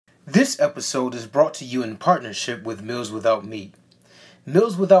This episode is brought to you in partnership with Meals Without Meat.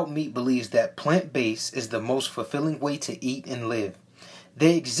 Meals Without Meat believes that plant-based is the most fulfilling way to eat and live.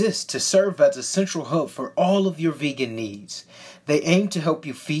 They exist to serve as a central hub for all of your vegan needs. They aim to help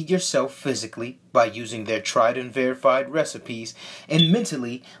you feed yourself physically by using their tried and verified recipes, and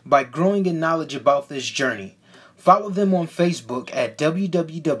mentally by growing in knowledge about this journey. Follow them on Facebook at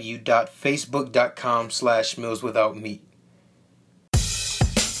www.facebook.com/mealswithoutmeat.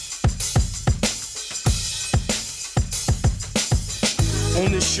 On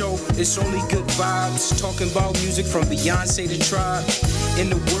this show, it's only good vibes. Talking about music from Beyonce to Tribe.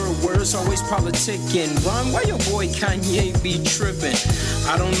 In the world where it's always politicking. Ron, why your boy Kanye be tripping?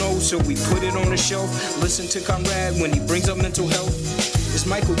 I don't know, so we put it on the shelf. Listen to Conrad when he brings up mental health. Is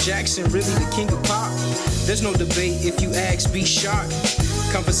Michael Jackson really the king of pop? There's no debate if you ask, be shocked.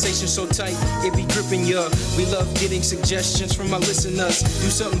 Conversation so tight, it be gripping ya. We love getting suggestions from our listeners. Do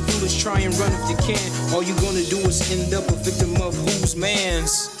something foolish, try and run if you can. All you gonna do is end up a victim of Who's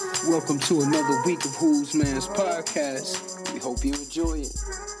Mans. Welcome to another week of Who's Mans podcast. We hope you enjoy it.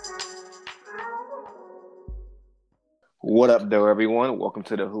 What up, though, everyone? Welcome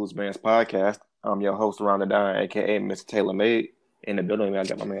to the Who's Mans podcast. I'm your host, Ron the Don, aka Mr. Taylor Made. In the building, I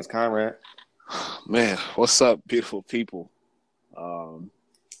got my man's Conrad. Man, what's up, beautiful people?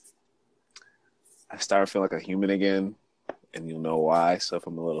 I started feeling like a human again, and you'll know why. So if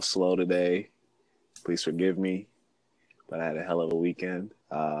I'm a little slow today, please forgive me. But I had a hell of a weekend.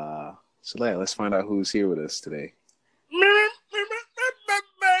 Let's find out who's here with us today.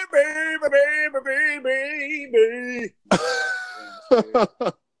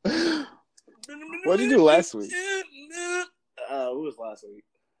 What did you do last week? What was last week?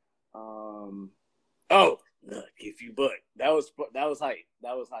 If you but that was hype.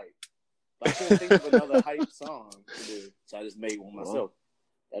 That was hype. I couldn't think of another hype song to do, so I just made one myself.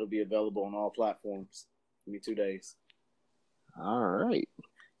 That'll be available on all platforms. Give me 2 days. All right.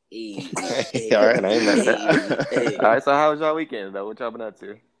 All right, I ain't mad at that. All right, so how was y'all weekend, though? What y'all been up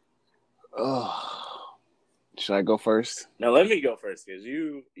to? Oh, should I go first? Now let me go first, because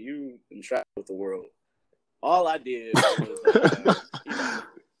you been trapped with the world. All I did was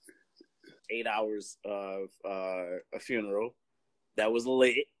 8 hours of a funeral. That was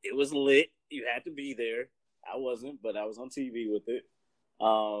lit. It was lit. You had to be there. I wasn't, but I was on TV with it.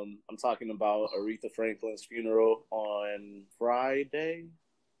 I'm talking about Aretha Franklin's funeral on Friday.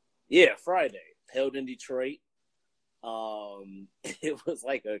 Yeah, Friday. Held in Detroit. It was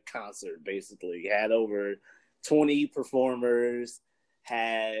like a concert, basically. Had over 20 performers.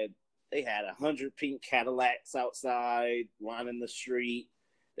 They had 100 pink Cadillacs outside, lining the street.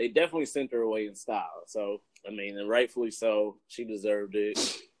 They definitely sent her away in style. So, I mean, and rightfully so. She deserved it.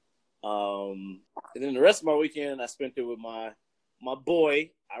 And then the rest of my weekend, I spent it with my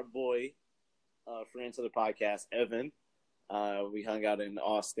boy, our boy, friend to the podcast, Evan. We hung out in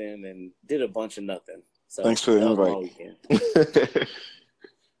Austin and did a bunch of nothing. So thanks for the invite. Weekend.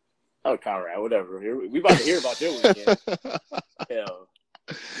 Oh, Conrad, whatever. We about to hear about your weekend. Hell.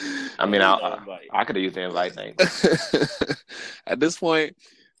 I mean, I could have used the invite thing. At this point,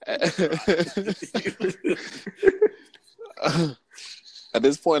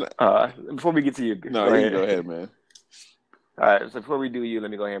 before we get to you, go ahead, man. All right, so before we do you, let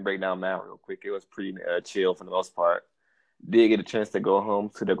me go ahead and break down Mount real quick. It was pretty chill for the most part. Did get a chance to go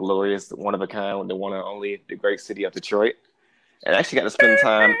home to the glorious, one of a kind, the one and only, the great city of Detroit, and actually got to spend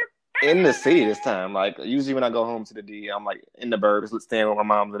time in the city this time. Like, usually when I go home to the D, I'm like in the burbs, staying with my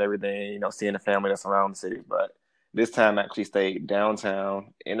moms and everything, seeing the family that's around the city. But this time I actually stayed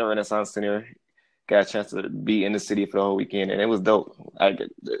downtown in the Renaissance Center, got a chance to be in the city for the whole weekend, and it was dope. Like,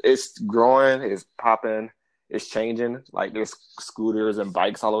 it's growing, it's popping, it's changing. Like, there's scooters and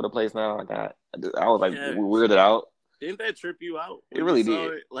bikes all over the place now. Like, I was like weirded out. Didn't that trip you out? It really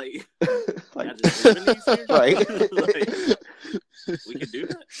did. It? Like, like, I just live in these here? Right. Like, we can do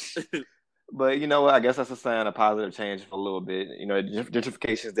that. But you know what? I guess that's a sign of positive change for a little bit.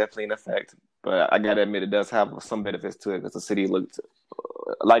 Gentrification is definitely in effect, but I gotta admit it does have some benefits to it because the city looked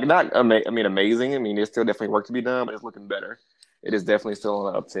like not amazing. I mean, there's still definitely work to be done, but it's looking better. It is definitely still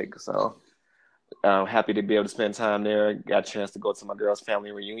on an uptick. So I'm happy to be able to spend time there. Got a chance to go to my girl's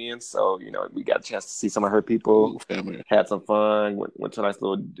family reunion, so we got a chance to see some of her people. Family. Had some fun. Went to a nice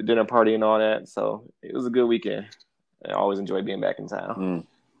little dinner party and all that. So it was a good weekend. I always enjoy being back in town.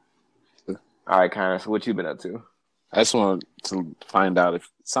 All right, Connor, so what you been up to? I just want to find out if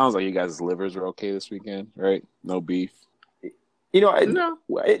it sounds like you guys' livers are okay this weekend, right? No beef. No.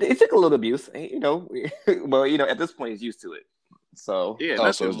 It took a little abuse, but at this point, he's used to it. So yeah,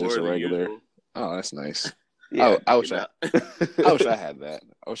 also it's just a regular. Usual. Oh, that's nice. Yeah, I wish I had that.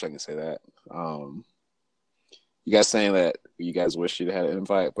 I wish I could say that. You guys saying that you guys wish you'd had an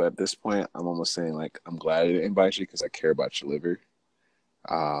invite, but at this point, I'm almost saying like I'm glad I didn't invite you because I care about your liver.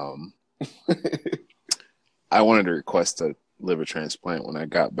 I wanted to request a liver transplant when I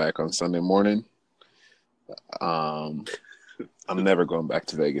got back on Sunday morning. I'm never going back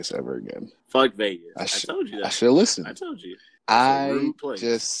to Vegas ever again. Fuck Vegas. I told you that. I should have listened. I told you. I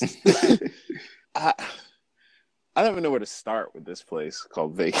just I don't even know where to start with this place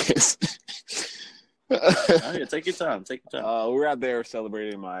called Vegas. Yeah, take your time. Take your time. We were out there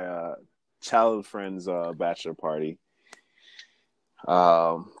celebrating my childhood friend's bachelor party.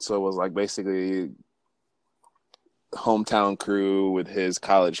 So it was like basically hometown crew with his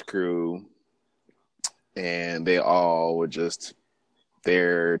college crew, and they all were just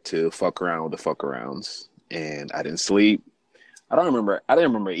there to fuck around with the fuck arounds. And I didn't sleep. I didn't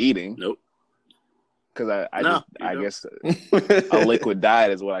remember eating. Nope. Because I guess a liquid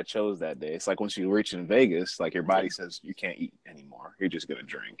diet is what I chose that day. It's like once you reach in Vegas, like your body says you can't eat anymore. You're just gonna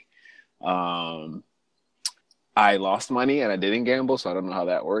drink. I lost money and I didn't gamble, so I don't know how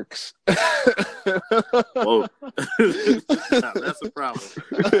that works. Whoa, that's a problem.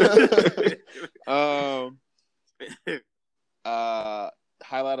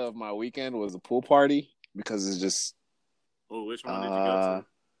 Highlight of my weekend was a pool party because it's just. Oh, which one did you go to?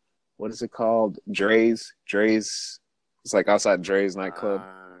 What is it called? Dre's. It's like outside Dre's nightclub.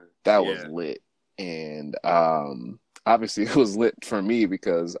 That was lit. And obviously it was lit for me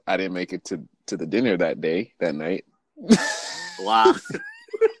because I didn't make it to the dinner that night. Wow.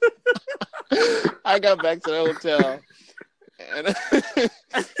 I got back to the hotel. And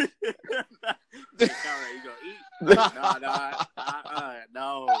You gonna eat? No. That ain't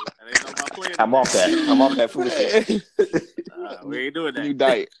no my plan. I'm off that food shit. We ain't doing that. New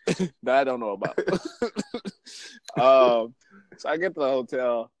diet that I don't know about. So I get to the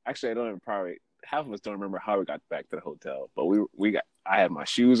hotel. Actually, I don't even probably half of us don't remember how we got back to the hotel. But I had my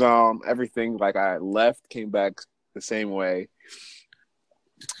shoes on, everything. Like I left, came back the same way.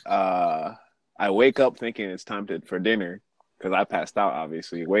 I wake up thinking it's time for dinner because I passed out.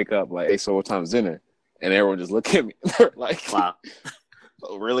 Obviously, wake up like, hey, so what time's dinner? And everyone just look at me. They're like, wow.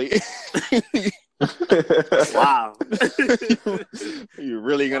 Oh, really? Wow. You're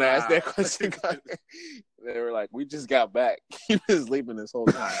really going to ask that question? They were like, we just got back. You've been sleeping this whole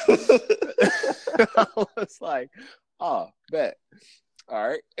time. I was like, oh, bet. All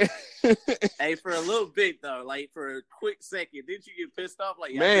right. Hey, for a little bit, though, like for a quick second, didn't you get pissed off?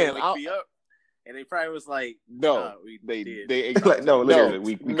 Like, man, wake me up? And they probably was like, no, they like, no, literally,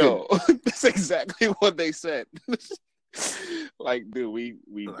 we no. That's exactly what they said. Like, dude,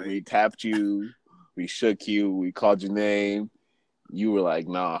 we tapped you, we shook you, we called your name. You were like,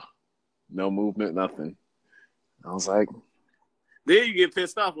 nah, no movement, nothing. I was like, then you get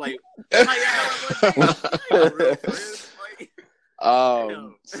pissed off, like,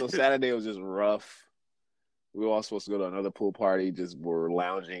 so Saturday was just rough. We were all supposed to go to another pool party. Just were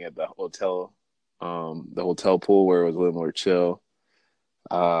lounging at the hotel pool where it was a little more chill.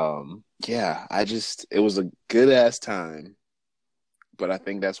 It was a good ass time, but I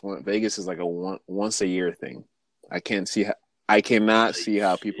think that's when Vegas is like a once a year thing. I cannot see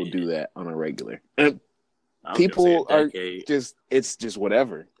how people do that on a regular. People are it's just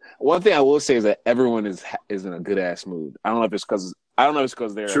whatever. One thing I will say is that everyone is in a good ass mood. I don't know if it's because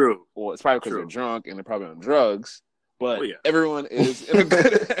they're true. Well, it's probably because they're drunk and they're probably on drugs. But everyone is in a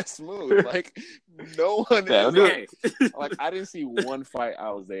good ass mood. Like no one is like I didn't see one fight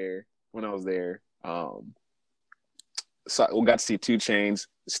when I was there. So we got to see 2 Chainz.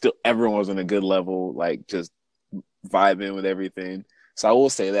 Still everyone was on a good level, like just vibing with everything. So I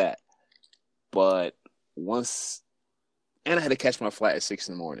will say that. But I had to catch my flight at 6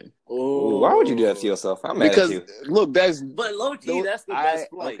 a.m. Oh, why would you do that to yourself? I'm mad at you. Look, but low key, that's the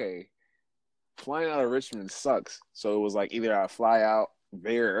best flight. Okay. Flying out of Richmond sucks. So it was like either I fly out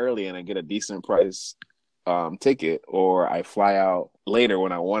very early and I get a decent price ticket, or I fly out later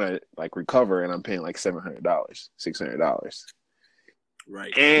when I want to like recover and I'm paying like $700, $600.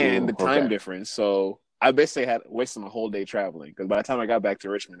 Right. And the time difference. So I basically had wasted my whole day traveling because by the time I got back to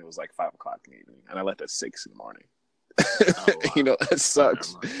Richmond, it was like 5 o'clock in the evening and I left at 6 in the morning. Oh, wow. You know, that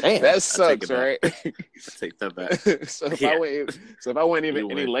sucks. Damn, that sucks, right? I take that back. So if I went any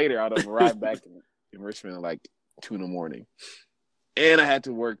later, I'd have arrived back in Richmond at like 2 a.m. And I had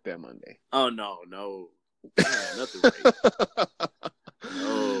to work that Monday. Oh no. Nothing right.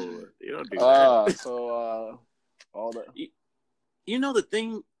 No, you don't do that. All the you know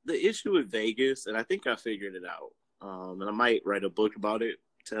the issue with Vegas, and I think I figured it out. And I might write a book about it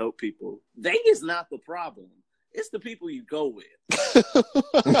to help people. Vegas not the problem. it's the people you go with.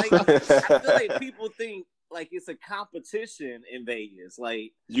 Like, I feel like people think like it's a competition in Vegas.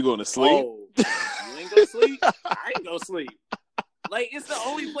 Like, You going to sleep? oh, you ain't gonna sleep? I ain't gonna sleep. Like, it's the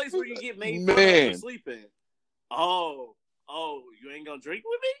only place where you get made fun of for sleeping. Oh, you ain't gonna drink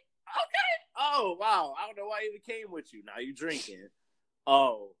with me? Okay. Oh, wow. I don't know why I even came with you. Now you drinking.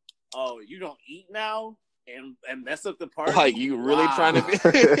 Oh, you gonna eat now and mess up the party? Like, you really trying to be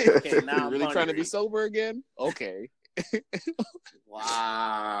Okay, now you really I'm trying to be hungry. sober again? Okay.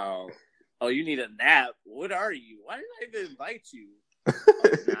 Wow. Oh, you need a nap. What are you? Why did I even invite you? Oh,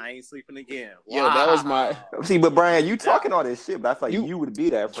 nah, I ain't sleeping again. Yo, that was my- Wow. See, but Brian, you talking all this shit, but I feel like You- you would be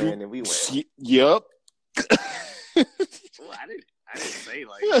that friend, and we went. Yup. Well, I didn't say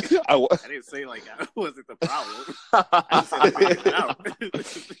like I I didn't say like I wasn't the problem. I just said figure it out.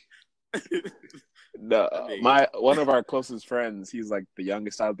 No, I mean- one of our closest friends, he's like the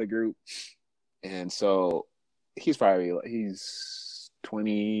youngest out of the group, and so he's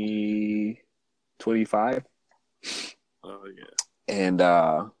 20, 25, Oh yeah. and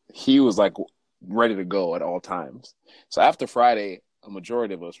he was like ready to go at all times. So after Friday, a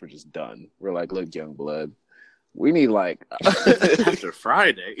majority of us were just done. We're like, look, young blood, we need like After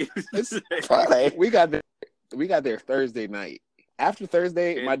Friday. Friday. we got there Thursday night. After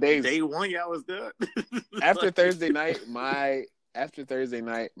Thursday, And my days. day one, y'all was done. After Thursday night, my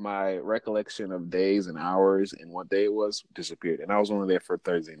recollection of days and hours and what day it was disappeared, and I was only there for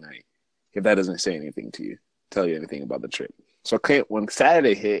Thursday night. If that doesn't say anything to you, tell you anything about the trip. So when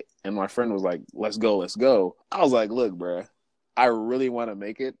Saturday hit and my friend was like, let's go, I was like, look, bruh, I really want to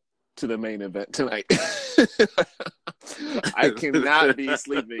make it to the main event tonight. I cannot be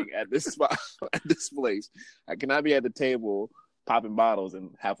sleeping at this spot, at this place. I cannot be at the table popping bottles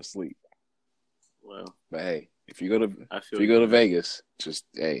and half asleep. Well, But hey, if you go I to Vegas, just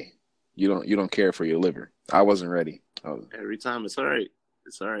hey, you don't care for your liver. I wasn't ready. every time it's all right.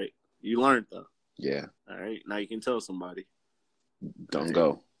 It's all right. You learned though. Yeah, All right. Now you can tell somebody. don't Hey.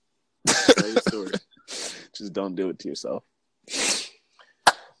 go. Tell your story. Just don't do it to yourself.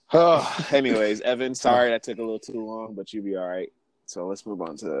 Oh, anyways, Evan, sorry that took a little too long, but you'll be all right. So let's move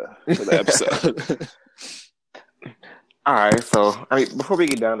on to the episode. All right, so before we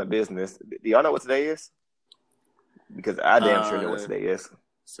get down to business, do y'all know what today is? Because I damn sure know what today is.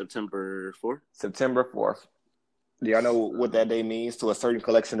 September 4th. September 4th. Do y'all know what that day means to a certain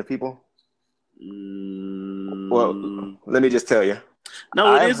collection of people? Well, let me just tell you. no,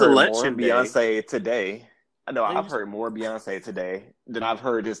 I've it is heard election more day. Beyonce today. I know Thanks. I've heard more Beyonce today than I've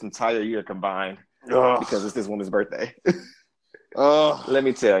heard this entire year combined Oh, because it's this woman's birthday. oh, Let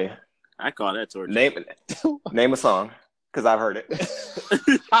me tell you. I call that torture. Name a song because I've heard it.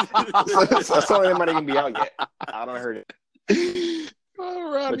 So a song that might even be out yet. I don't heard it.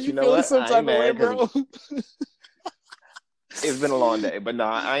 oh, Rob, But you you know feeling what? some I type ain't of way, mad 'cause bro? It's been a long day, but no,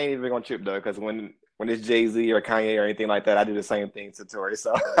 I ain't even gonna trip though because when it's Jay-Z or Kanye or anything like that, I do the same thing to Tori.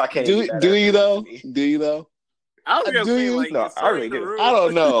 So I can't. Do get mad you at though? me. Do you though? I was gonna Do say you? like No, it's I really the do. rule. I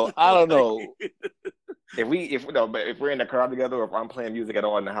don't know. If we're in the car together or if I'm playing music at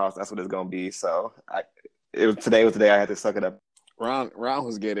all in the house, that's what it's gonna be. So today was the day I had to suck it up. Ron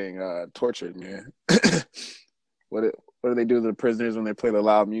was getting tortured, man. What do they do to the prisoners when they play the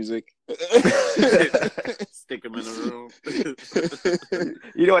loud music? Stick them in the room.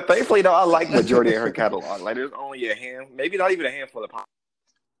 You know what? Thankfully, though, I like majority of her catalog. Like, there's only maybe not even a handful of pop.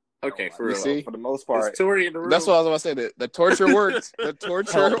 Okay, for You real. see? For the most part, Is Tori in the room? That's what I was about to say. The torture worked. The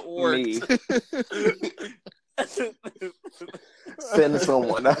torture Help worked. send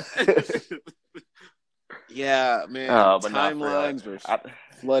someone. Yeah, man. Oh, but not for real. Timelines were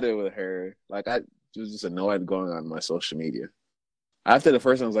flooded with her. Like I was just annoyed going on my social media. After the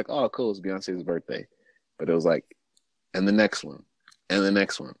first one, I was like, "Oh, cool! It's Beyonce's birthday," but it was like, and the next one, and the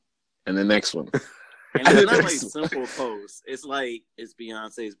next one, and the next one. And it's not like simple posts. It's like it's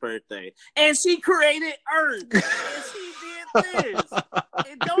Beyonce's birthday, and she created Earth, and she did this.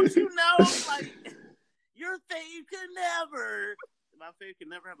 And don't you know, like your fave could never. My fave could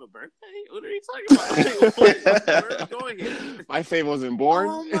never have a birthday. What are you talking about? Where are we going here? My fave wasn't born.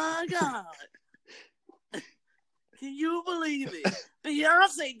 Oh my god! Can you believe it?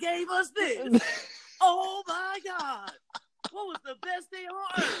 Beyonce gave us this. Oh my god! What was the best day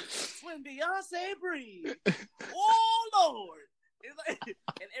on earth? When Beyonce breathed. Oh Lord! It's like,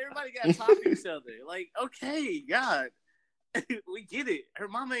 and everybody got to talk to each other. Like, okay, God, we get it. Her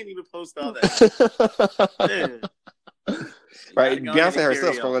mama ain't even post all that. Yeah. Right, Go Beyonce ahead and herself carry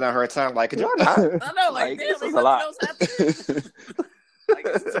on. scrolling down her time like, could y'all not? I know, like, damn, this ain't is a lot. nothing else happening. Like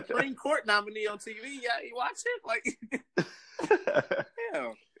a Supreme Court nominee on TV. Yeah, you watch it? Like,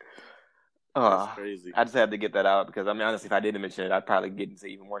 damn. That's crazy. I just had to get that out because I mean, honestly, if I didn't mention it, I'd probably get into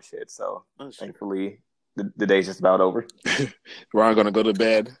even more shit. So thankfully, the day's just about over. Ron gonna go to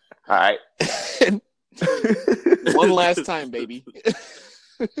bed. All right. One last time, baby.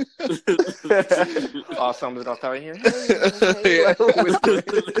 Someone's gonna start here.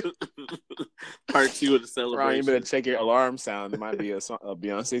 Part 2 of the celebration. Ron, you better check your alarm sound. It might be a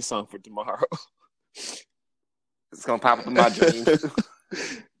Beyonce song for tomorrow. It's gonna pop up in my dreams.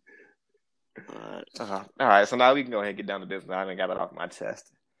 All right, so now we can go ahead and get down to business. I haven't got it off my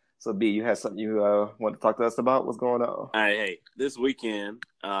chest. So, B, you had something you want to talk to us about? What's going on? All right, hey, this weekend,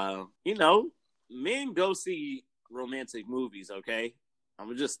 men go see romantic movies, okay? I'm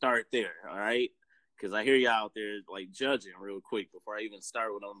going to just start there, all right? Because I hear you out there, like, judging real quick before I even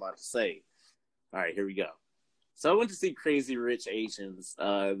start what I'm about to say. All right, here we go. So I went to see Crazy Rich Asians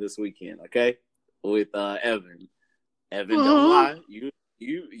this weekend, okay? With Evan. Evan, don't lie.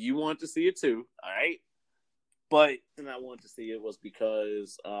 You want to see it too, all right? But and I wanted to see it was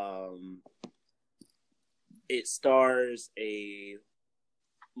because it stars a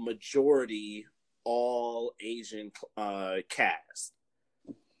majority all Asian cast,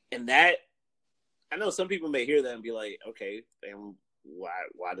 and that I know some people may hear that and be like, okay, and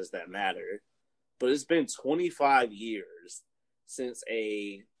why does that matter? But it's been 25 years since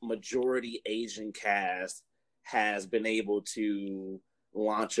a majority Asian cast has been able to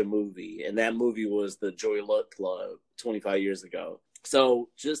launch a movie, and that movie was the Joy Luck Club 25 years ago. So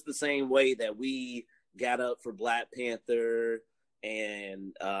just the same way that we got up for Black Panther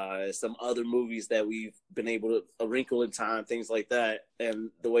and some other movies that we've been able to, A Wrinkle in Time, things like that, and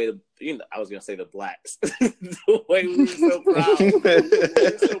the way I was gonna say the blacks, the way we were so proud,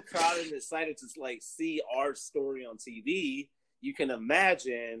 and excited to like see our story on TV. You can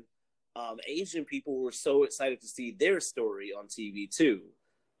imagine. Asian people were so excited to see their story on TV too.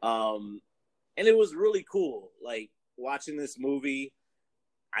 And it was really cool. Like watching this movie,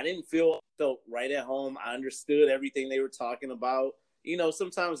 I didn't felt right at home. I understood everything they were talking about. You know,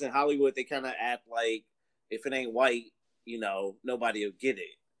 sometimes in Hollywood, they kind of act like if it ain't white, nobody will get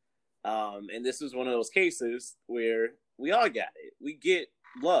it. And this was one of those cases where we all got it. We get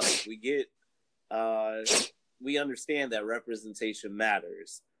love. We understand that representation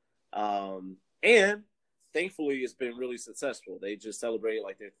matters. And thankfully it's been really successful. They just celebrated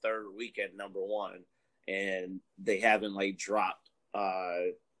like their third week at #1 and they haven't like dropped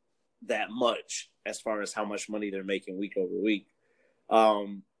that much as far as how much money they're making week over week.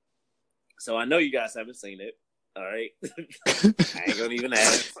 So I know you guys haven't seen it. All right. I ain't gonna even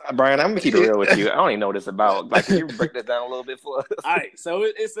ask. Brian, I'm gonna keep it real with you. I don't even know what it's about. Like, can you break that down a little bit for us? All right, so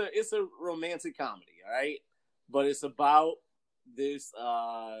it's a romantic comedy, all right? But it's about this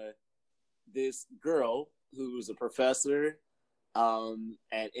girl who's a professor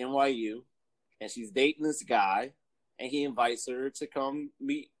at NYU, and she's dating this guy, and he invites her to come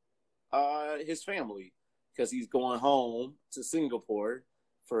meet his family because he's going home to Singapore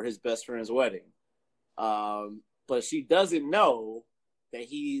for his best friend's wedding. But she doesn't know that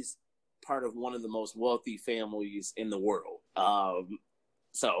he's part of one of the most wealthy families in the world.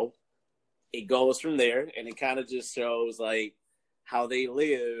 So it goes from there, and it kind of just shows like how they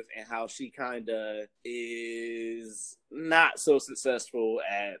live and how she kind of is not so successful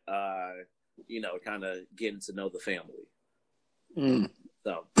at, kind of getting to know the family.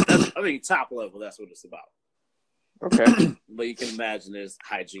 So, top level, that's what it's about. Okay. But you can imagine there's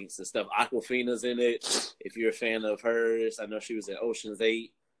hijinks and stuff. Awkwafina's in it. If you're a fan of hers, I know she was in Ocean's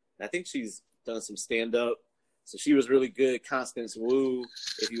 8. I think she's done some stand-up. So she was really good. Constance Wu,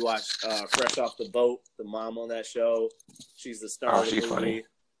 if you watch Fresh Off the Boat, the mom on that show, she's the star of the movie. Funny.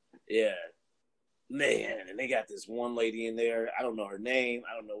 Yeah. Man, and they got this one lady in there. I don't know her name.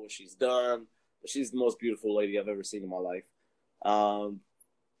 I don't know what she's done. But she's the most beautiful lady I've ever seen in my life.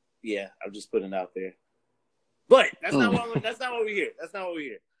 Yeah, I'm just putting it out there. But that's not what we hear. That's not what we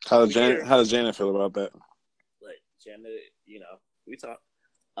hear. How does Janet feel about that? Like Janet, we talk.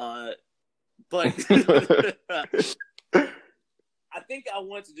 But I think I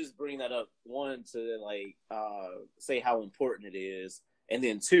want to just bring that up. One, to like say how important it is, and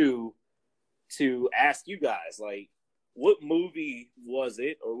then two, to ask you guys like, what movie was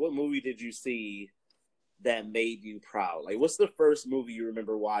it, or what movie did you see that made you proud? Like, what's the first movie you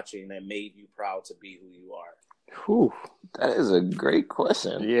remember watching that made you proud to be who you are? Whew, that is a great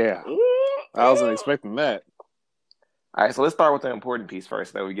question. Yeah. I wasn't expecting that. All right, so let's start with the important piece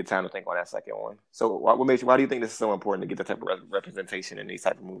first, then we get time to think on that second one. So why do you think this is so important to get that type of representation in these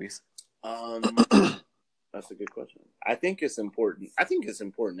type of movies? That's a good question. I think it's important. I think it's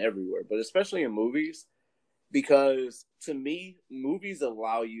important everywhere, but especially in movies, Because to me, movies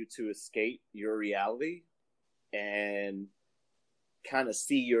allow you to escape your reality and kind of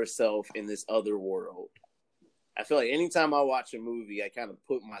see yourself in this other world. I feel like anytime I watch a movie, I kind of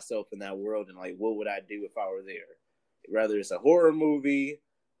put myself in that world and like, what would I do if I were there? Whether it's a horror movie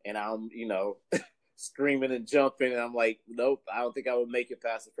and I'm, screaming and jumping and I'm like, nope, I don't think I would make it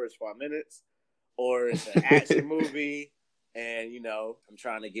past the first 5 minutes. Or it's an action movie and, I'm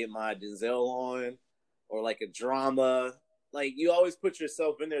trying to get my Denzel on, or like a drama. Like, you always put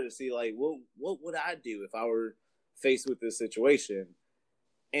yourself in there to see like, well, what would I do if I were faced with this situation?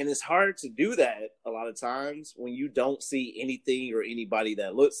 And it's hard to do that a lot of times when you don't see anything or anybody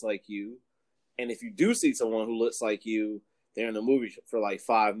that looks like you. And if you do see someone who looks like you, they're in the movie for like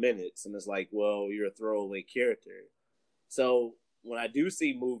 5 minutes. And it's like, well, you're a throwaway character. So when I do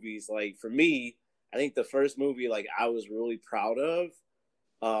see movies, like for me, I think the first movie like I was really proud of,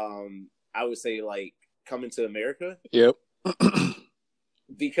 I would say like Coming to America. Yep.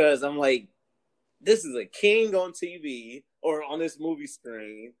 Because I'm like, this is a king on TV or on this movie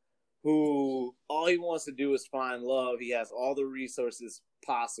screen who all he wants to do is find love. He has all the resources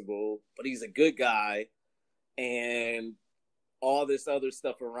possible, but he's a good guy, and all this other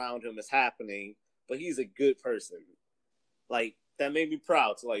stuff around him is happening, but he's a good person. Like, that made me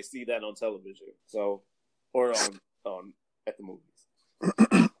proud to like see that on television. So, or on at the movies.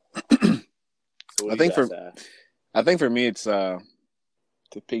 So I think for me it's to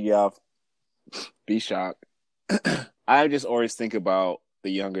piggy off B-Shock. I just always think about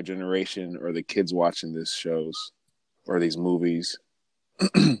the younger generation or the kids watching these shows or these movies.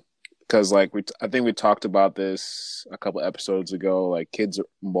 Because like I think we talked about this a couple episodes ago. Like, kids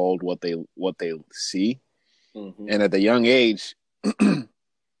mold what they see, and at the young age,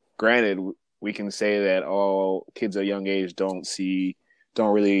 granted, we can say that all kids at a young age don't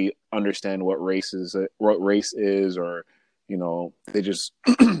really understand what race is, or they just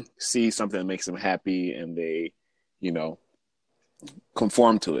see something that makes them happy and they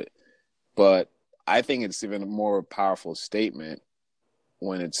conform to it. But I think it's even a more powerful statement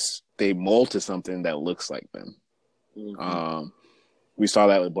when they mold to something that looks like them. We saw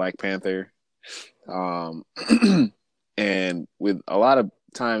that with Black Panther. And with a lot of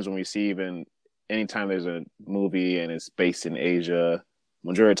times when we see, even anytime there's a movie and it's based in Asia,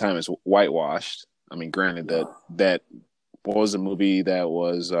 majority of the time it's whitewashed. I mean, granted that what was the movie that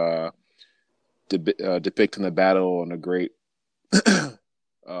was depicting the battle on the Great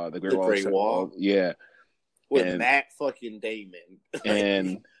Wall? Yeah. With Matt fucking Damon.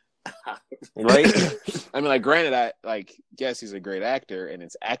 And right? I mean, like, granted, yes, he's a great actor and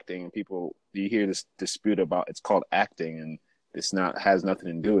it's acting, and you hear this dispute about it's called acting and has nothing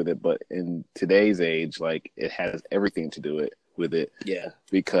to do with it. But in today's age, like, it has everything to do with it. Yeah.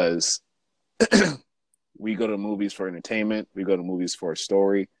 Because we go to movies for entertainment, we go to movies for a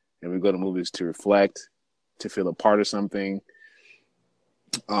story, and we go to movies to reflect, to feel a part of something.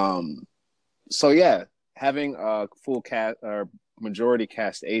 So yeah, having a full cast or majority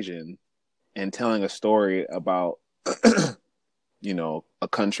cast Asian and telling a story about a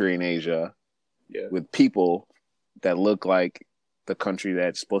country in Asia with people that look like the country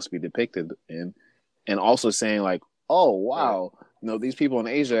that's supposed to be depicted in, and also saying like, oh wow, these people in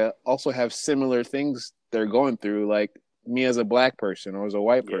Asia also have similar things they're going through, like me as a black person or as a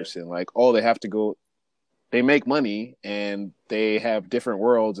white person. Like, they make money and they have different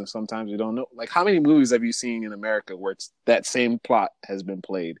worlds, and sometimes we don't know. Like, how many movies have you seen in America where it's that same plot has been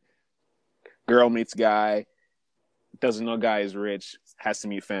played? Girl meets guy, doesn't know guy is rich, has to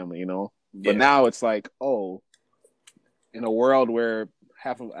meet family, But now it's like, in a world where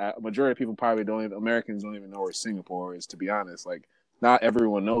a majority of people Americans don't even know where Singapore is, to be honest. Like, not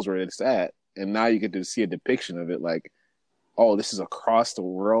everyone knows where it's at. And now you get to see a depiction of it like, oh, this is across the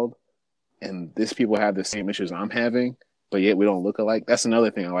world, and these people have the same issues I'm having, but yet we don't look alike. That's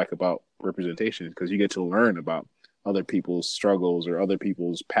another thing I like about representation, because you get to learn about other people's struggles or other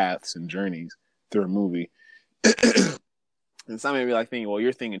people's paths and journeys through a movie. And some may be like thinking, well,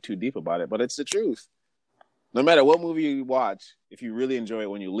 you're thinking too deep about it, but it's the truth. No matter what movie you watch, if you really enjoy it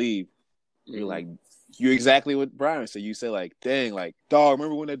when you leave, you're exactly what Brian said. You say like, dang, like, dog,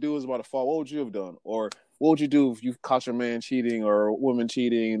 remember when that dude was about to fall? What would you have done? Or what would you do if you caught your man cheating or a woman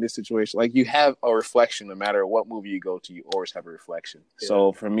cheating in this situation? Like, you have a reflection. No matter what movie you go to, you always have a reflection. Yeah.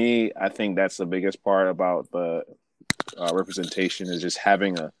 So for me, I think that's the biggest part about the representation, is just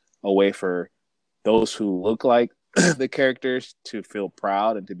having a way for those who look like the characters to feel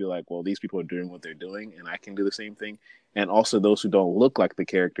proud and to be like, well, these people are doing what they're doing and I can do the same thing. And also those who don't look like the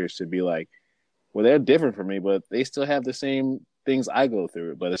characters to be like, well, they're different from me, but they still have the same things I go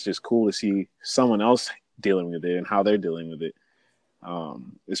through. But it's just cool to see someone else dealing with it and how they're dealing with it.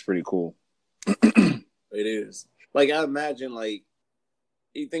 It's pretty cool. It is. Like, I imagine, like,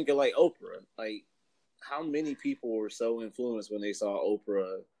 you think of, like, Oprah. Like, how many people were so influenced when they saw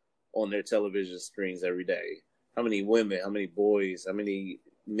Oprah on their television screens every day? How many women, how many boys, how many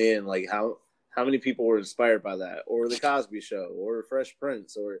men, like, how many people were inspired by that? Or The Cosby Show, or Fresh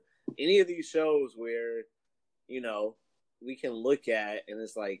Prince, or any of these shows where, you know, we can look at and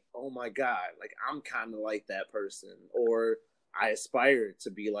it's like, oh my God, like, I'm kind of like that person, or I aspire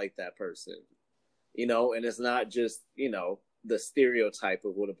to be like that person, you know, and it's not just, you know, the stereotype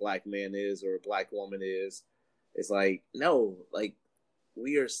of what a black man is or a black woman is. It's like, no, like,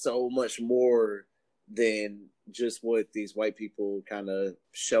 we are so much more than just what these white people kind of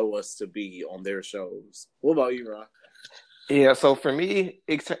show us to be on their shows. What about you, Ron? Yeah, so for me,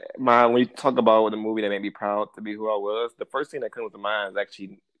 when you talk about the movie that made me proud to be who I was, the first thing that comes to mind is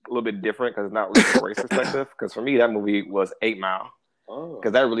actually a little bit different because it's not really from a race perspective. Because for me, that movie was 8 Mile.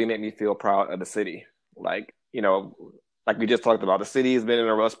 Because that really made me feel proud of the city. Like, you know, like we just talked about, the city has been in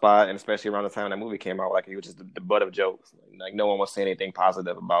a rough spot, and especially around the time that movie came out, like it was just the butt of jokes. Like no one was saying anything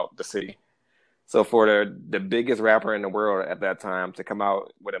positive about the city. So for the biggest rapper in the world at that time to come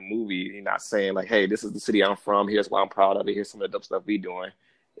out with a movie, not saying like, "Hey, this is the city I'm from. Here's what I'm proud of. Here's some of the dope stuff we doing."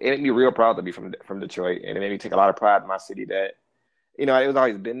 It made me real proud to be from Detroit, and it made me take a lot of pride in my city. That, you know, it was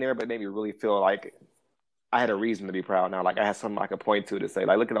always been there, but it made me really feel like I had a reason to be proud now. Like I had something I could point to say,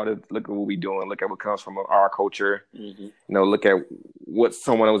 like, look at all this, look at what we doing, look at what comes from our culture. Mm-hmm. You know, look at what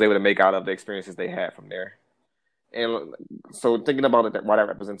someone was able to make out of the experiences they had from there. And so thinking about it, why that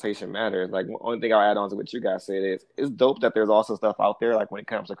representation matters, like the only thing I'll add on to what you guys said is it's dope that there's also stuff out there, like when it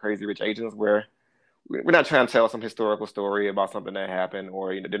comes to Crazy Rich Asians, where we're not trying to tell some historical story about something that happened,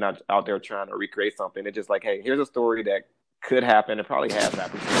 or, you know, they're not out there trying to recreate something. It's just like, hey, here's a story that could happen and probably has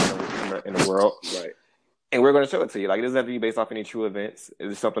happened in the world. Right. And we're going to show it to you. Like, it doesn't have to be based off any true events.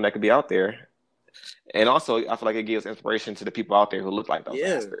 It's something that could be out there. And also, I feel like it gives inspiration to the people out there who look like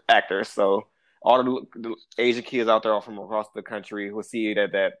those actors. So all the Asian kids out there from across the country who see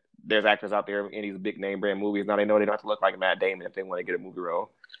that there's actors out there in these big name brand movies. Now they know they don't have to look like Matt Damon if they want to get a movie role.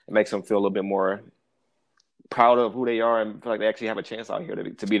 It makes them feel a little bit more proud of who they are and feel like they actually have a chance out here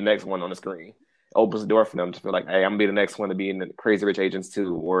to be the next one on the screen. It opens the door for them to feel like, hey, I'm going to be the next one to be in the Crazy Rich Asians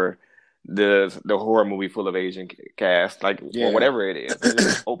 2, or the horror movie full of Asian cast, like, or whatever it is. It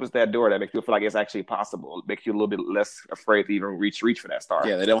just opens that door that makes you feel like it's actually possible. It makes you a little bit less afraid to even reach for that star.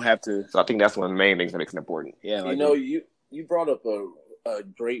 Yeah, they don't have to. So I think that's one of the main things that makes it important. Yeah, like, you know, you brought up a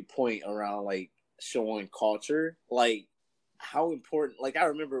great point around like showing culture, like how important. Like I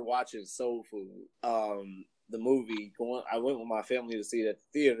remember watching Soul Food, the movie. I went with my family to see it at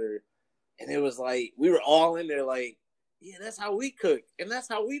the theater, and it was like we were all in there, like, yeah, that's how we cook, and that's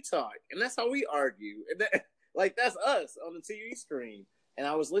how we talk, and that's how we argue, and that's us on the TV screen. And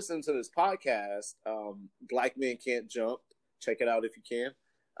I was listening to this podcast, Black Men Can't Jump. Check it out if you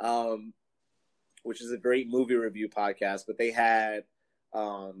can, which is a great movie review podcast. But they had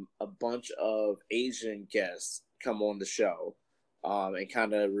a bunch of Asian guests come on the show and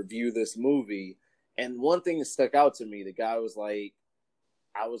kind of review this movie. And one thing that stuck out to me, the guy was like,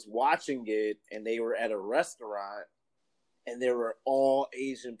 I was watching it, and they were at a restaurant, and there were all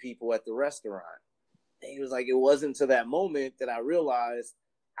Asian people at the restaurant. And he was like, it wasn't to that moment that I realized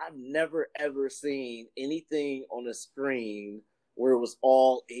I've never, ever seen anything on a screen where it was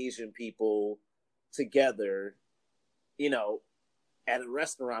all Asian people together, you know, at a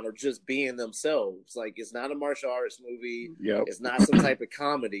restaurant or just being themselves. Like, it's not a martial arts movie. Yep. It's not some type of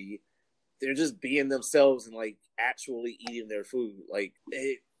comedy. They're just being themselves and, like, actually eating their food. Like,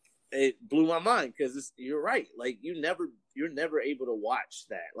 it blew my mind because you're right. Like, you're never able to watch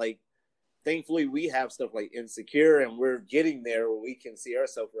that. Like, thankfully we have stuff like Insecure, and we're getting there where we can see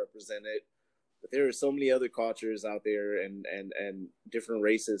ourselves represented. But there are so many other cultures out there and different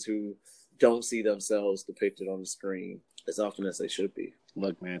races who don't see themselves depicted on the screen as often as they should be.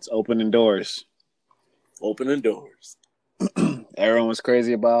 Look, man, it's opening doors. Opening doors. Everyone was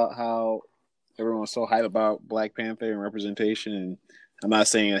crazy about how everyone was so hyped about Black Panther and representation, and I'm not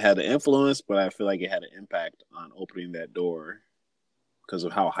saying it had an influence, but I feel like it had an impact on opening that door because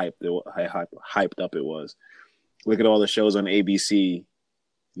of how hyped up it was. Look at all the shows on ABC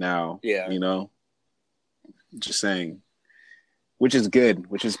now. Yeah, you know, just saying, which is good,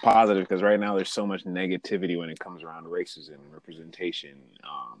 which is positive, because right now there's so much negativity when it comes around racism and representation.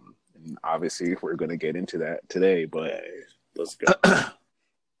 And obviously we're going to get into that today, but let's go.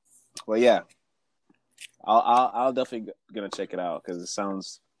 Well, yeah. I'll definitely gonna check it out because it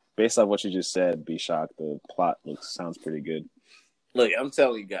sounds, based on what you just said, be shocked. The plot sounds pretty good. Look, I'm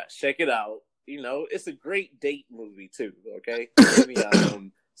telling you guys, check it out. it's a great date movie too. Okay, give me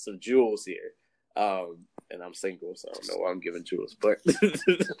some jewels here. And I'm single, so I don't know why I'm giving jewels, but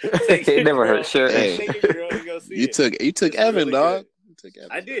it never hurt. Sure. Hey, take your girl to go see you it. took It's Evan, really dog. good. You took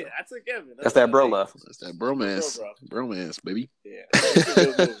Evan, I did. I took Evan. That's that bro love. That's that bromance. Bro. Bromance, baby. Yeah, it's a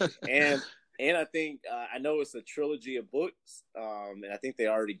good movie. And I think I know it's a trilogy of books, and I think they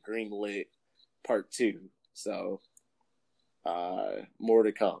already greenlit part 2. So more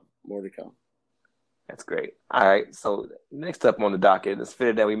to come. More to come. That's great. All right. So next up on the docket, it's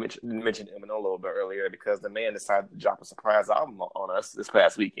fitted that we mentioned Eminem a little bit earlier because the man decided to drop a surprise album on us this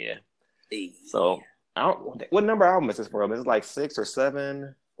past weekend. Hey. So what number album is this for him? Is it like 6 or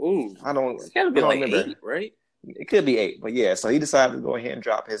 7? Ooh, I don't like remember. 8, right? It could be 8, but yeah. So he decided to go ahead and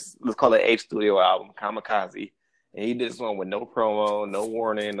drop his, let's call it H studio album, Kamikaze, and he did this one with no promo, no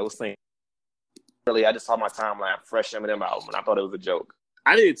warning, no thing. Really, I just saw my timeline, fresh Eminem album, and I thought it was a joke.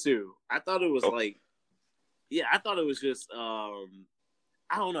 I did too. I thought it was I thought it was just, I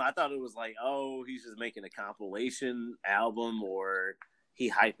don't know. I thought it was like, oh, he's just making a compilation album or he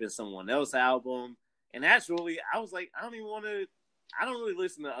hyping someone else's album. And actually, I was like, I don't really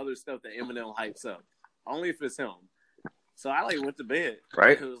listen to other stuff that Eminem hypes up. Only if it's him. So I went to bed.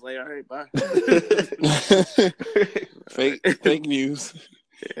 Right. It was like, all right, bye. Fake news.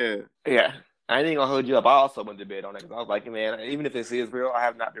 Yeah. I ain't gonna hold you up. I also went to bed on it because I was like, man, even if this is real, I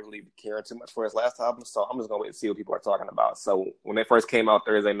have not been really caring too much for his last album, so I'm just gonna wait and see what people are talking about. So when they first came out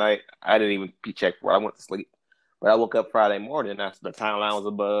Thursday night, I didn't even check where I went to sleep. But I woke up Friday morning after the timeline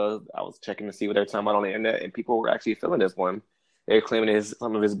was abuzz. I was checking to see what they were talking about on the internet, and people were actually feeling this one. They were claiming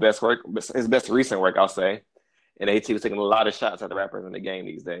some of his best work, his best recent work, I'll say. And AT was taking a lot of shots at the rappers in the game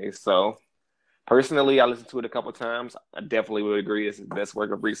these days. So personally, I listened to it a couple of times. I definitely would agree it's his best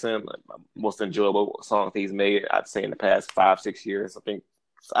work of recent, most enjoyable song he's made, I'd say, in the past 5-6 years.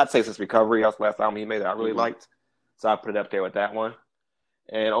 I'd say since Recovery, that's the last album he made that I really liked. So I put it up there with that one.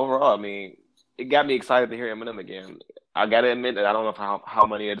 And overall, I mean, it got me excited to hear Eminem again. I got to admit that I don't know how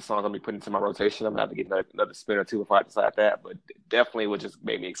many of the songs I'll be putting into my rotation. I'm going to have to get another spin or two before I decide that. But definitely would just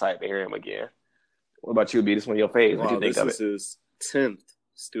make me excited to hear him again. What about you, B? This one of your faves. What do you think of it? This is his 10th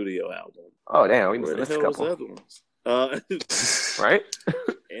studio album. Oh, damn. We Where missed the a hell was couple. the other ones? Right?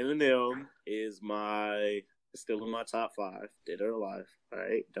 Eminem is still in my top 5, dead or alive. All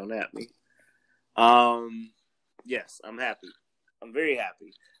right, don't at me. Yes, I'm happy. I'm very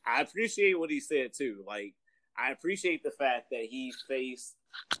happy. I appreciate what he said too. I appreciate the fact that he faced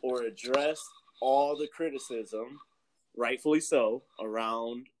or addressed all the criticism, rightfully so,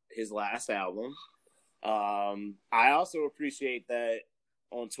 around his last album. I also appreciate that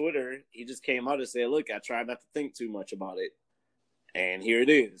on Twitter, he just came out and said, look, I try not to think too much about it. And here it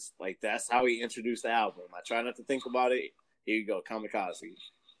is. That's how he introduced the album. I try not to think about it. Here you go, Kamikaze.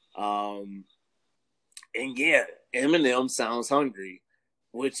 And yeah, Eminem sounds hungry,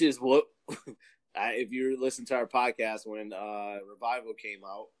 which is what, if you listen to our podcast when Revival came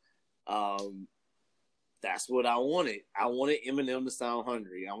out, that's what I wanted. I wanted Eminem to sound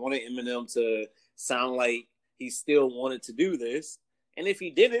hungry. I wanted Eminem to sound like he still wanted to do this. And if he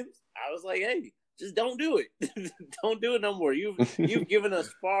didn't, I was like, hey, just don't do it. Don't do it no more. You've given us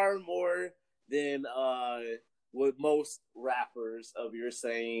far more than what most rappers of your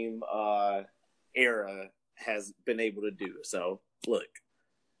same era has been able to do. So look,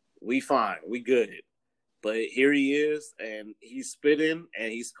 we fine, we good. But here he is, and he's spitting,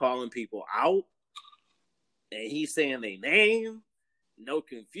 and he's calling people out, and he's saying their name, no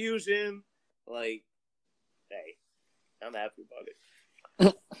confusion. Hey, I'm happy about it.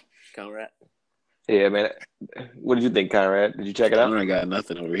 Conrad? Yeah, man. What did you think, Conrad? Did you check it out? I got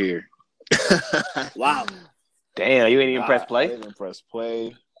nothing over here. Wow. Damn, you ain't even press I play? didn't press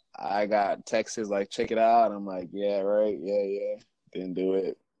play. I got texts check it out. And I'm like, yeah, right. Yeah. Didn't do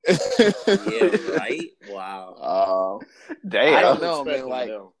it. Yeah, right? Wow. Damn. I don't know, man.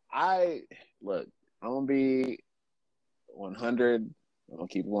 Look, I'm going to be 100. I'm going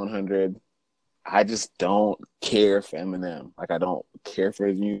to keep 100. I just don't care for Eminem. I don't care for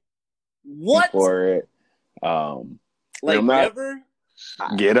his music. What? For it. Never?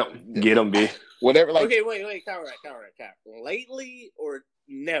 Get him, B. Whatever. Okay, wait, Conrad. Lately or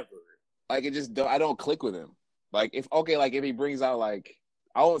never? It just I don't click with him. If he brings out I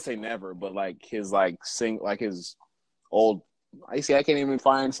won't say never, but his his old. I can't even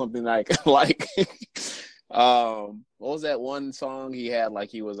find something what was that one song he had?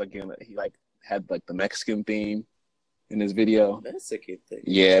 He was he had the Mexican theme in his video. That's a good thing.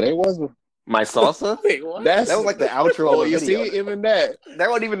 Yeah, there was. My salsa? Wait, what? That was the outro of the you video. see, even that. That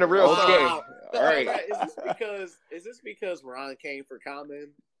wasn't even the real Okay. song. All right. Is this because Ron came for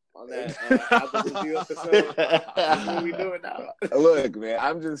Common? on that album review episode. That's what we doing now. Look, man,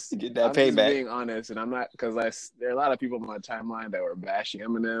 I'm just Get that I'm just payback. being honest, and I'm not because there are a lot of people on my timeline that were bashing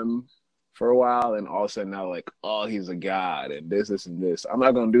Eminem for a while, and all of a sudden now like, oh, he's a god, and this, and this. I'm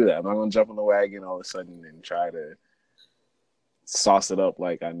not gonna do that. I'm not gonna jump on the wagon all of a sudden and try to sauce it up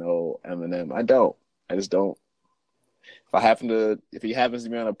like I know Eminem. I don't. I just don't. If he happens to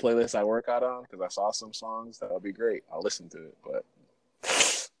be on a playlist I work out on because I saw some songs, that'll be great. I'll listen to it. But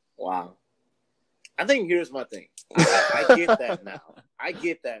wow, I think here's my thing. I get that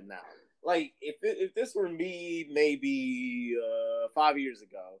now. Like if this were me, maybe 5 years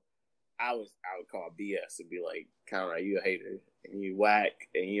ago, I would call BS and be like, Conrad, you a hater and you whack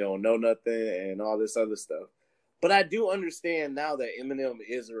and you don't know nothing and all this other stuff. But I do understand now that Eminem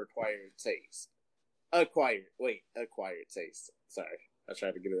is a acquired taste. Sorry, I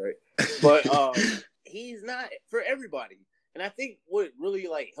tried to get it right. But he's not for everybody. And I think what really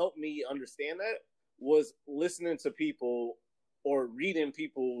like helped me understand that was listening to people or reading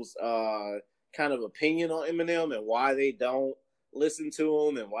people's kind of opinion on Eminem and why they don't listen to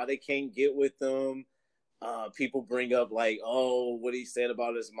him and why they can't get with them. People bring up like, oh, what he said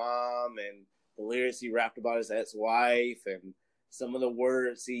about his mom and the lyrics he rapped about his ex-wife and some of the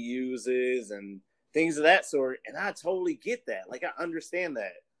words he uses and things of that sort. And I totally get that. Like, I understand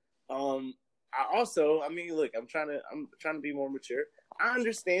that. I also, I mean, look, I'm trying to be more mature. I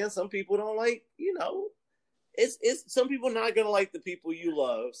understand some people don't like, it's some people not going to like the people you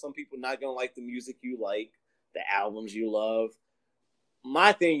love. Some people not going to like the music you like, the albums you love.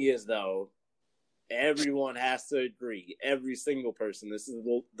 My thing is, though, everyone has to agree, every single person, this is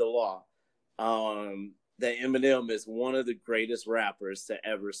the law, that Eminem is one of the greatest rappers to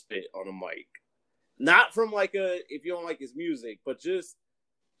ever spit on a mic. Not from like if you don't like his music, but just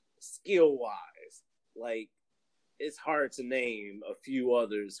skill-wise. Like, it's hard to name a few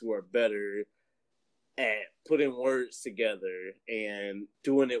others who are better at putting words together and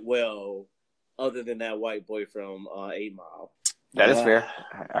doing it well other than that white boy from 8 Mile. That is fair.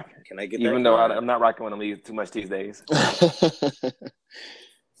 Can I get that? Even though I'm not rocking with him too much these days.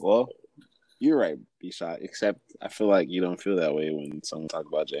 Well, you're right, B-Shot. Except I feel like you don't feel that way when someone talks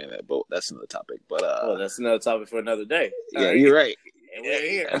about J-Net, but that's another topic. But that's another topic for another day. Yeah, you're right. And we're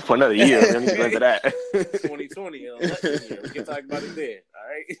here for another year. Let me go into that. 2020, election year. We can talk about it then.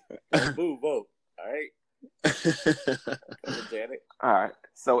 All right. Boo, vote. All right. All right.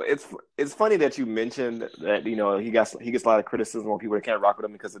 So it's funny that you mentioned that he gets a lot of criticism on people that can't rock with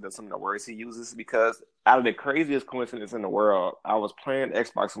him because of some of the words he uses. Because out of the craziest coincidence in the world, I was playing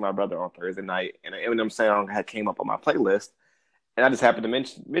Xbox with my brother on Thursday night, and an Eminem song had came up on my playlist, and I just happened to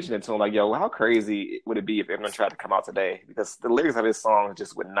mention it to him, like, "Yo, how crazy would it be if Eminem tried to come out today?" Because the lyrics of his song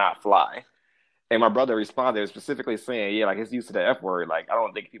just would not fly. And my brother responded specifically saying, yeah, like, his use of the F word, like, I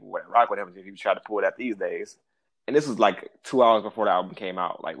don't think people would rock with him if he tried to pull that these days. And this was like 2 hours before the album came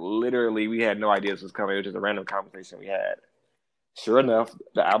out. Like, literally, we had no idea this was coming. It was just a random conversation we had. Sure enough,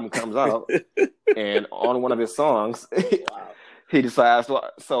 the album comes out, and on one of his songs, he decides,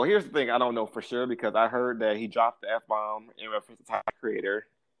 so here's the thing, I don't know for sure, because I heard that he dropped the F-bomb in reference to Tyler, the Creator,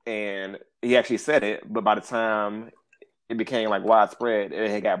 and he actually said it, but by the time it became like widespread, it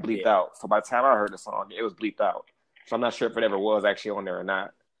had got bleeped out. So by the time I heard the song, it was bleeped out. So I'm not sure if it ever was actually on there or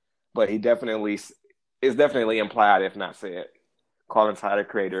not. But it's definitely implied, if not said, calling Tyler,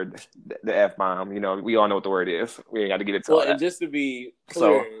 Creator, the F-bomb. We all know what the word is. We ain't got to get into all that. And just to be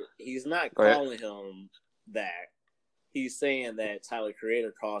clear, he's not calling him that. He's saying that Tyler,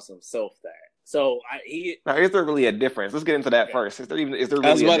 Creator, calls himself that. So now, is there really a difference? Let's get into that first. Is there really a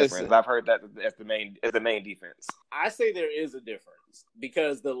difference? I've heard that as the main defense. I say there is a difference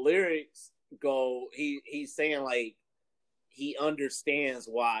because the lyrics go. He's saying like he understands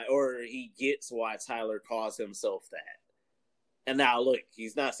why, or he gets why Tyler calls himself that. And now look,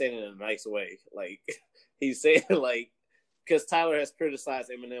 he's not saying it in a nice way. Like, he's saying like, because Tyler has criticized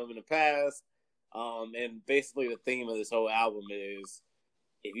Eminem in the past, and basically the theme of this whole album is,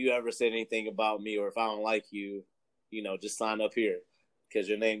 if you ever said anything about me or if I don't like you, just sign up here because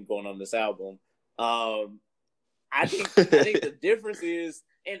your name's going on this album. I think the difference is,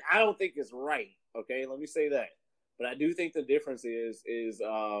 and I don't think it's right. Okay, let me say that. But I do think the difference is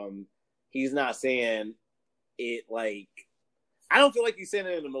he's not saying it like, I don't feel like he's saying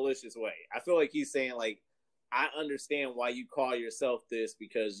it in a malicious way. I feel like he's saying like, I understand why you call yourself this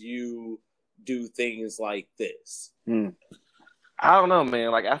because you do things like this. I don't know,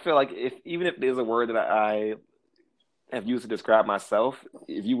 man. Like, I feel like even if there's a word that I have used to describe myself,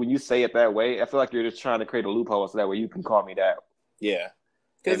 when you say it that way, I feel like you're just trying to create a loophole so that way you can call me that. Yeah.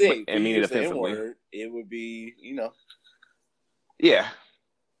 Because and mean it offensively. It would be, Yeah.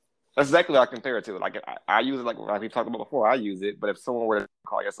 That's exactly what I compare it to. Like I use it like we talked about before. I use it, but if someone were to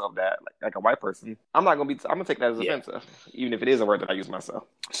call yourself that, like a white person, I'm not gonna be. I'm gonna take that as offensive, even if it is a word that I use myself.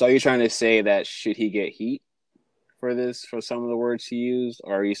 So are you trying to say that should he get heat for this, for some of the words he used,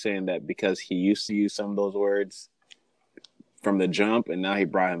 or are you saying that because he used to use some of those words from the jump, and now he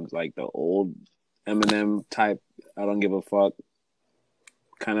brought him like the old Eminem type, I don't give a fuck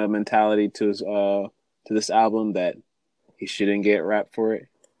kind of mentality to his to this album, that he shouldn't get rap for it?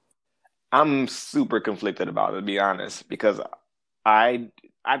 I'm super conflicted about it, to be honest, because I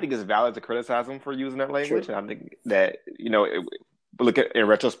I think it's valid to criticize him for using that language, Sure. and I think that look at in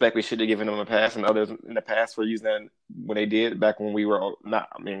retrospect, we should have given him a pass, and others in the past for using that when they did back when we were not.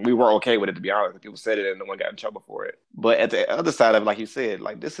 I mean, we were okay with it, to be honest. People said it, and no one got in trouble for it. But at the other side of it, like you said,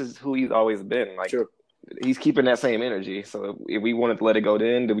 like this is who he's always been. Like Sure. he's keeping that same energy. So if we wanted to let it go,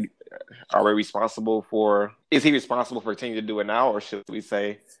 then are we responsible for? Is he responsible for continuing to do it now, or should we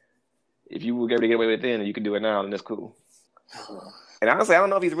say, if you were able to get away with it then, and you can do it now, then that's cool? And honestly, I don't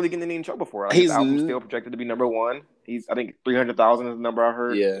know if he's really getting any in trouble for it. Like, his album's still projected to be number one. I think 300,000 is the number I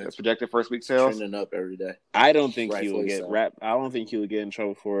heard. Yeah. It's projected first week sales. Trending up every day. I don't think he will Rightfully get so. rap. I don't think he will get in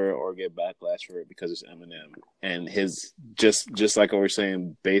trouble for it or get backlash for it because it's Eminem, and his just like what we're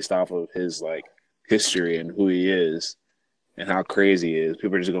saying, based off of his like history and who he is and how crazy he is.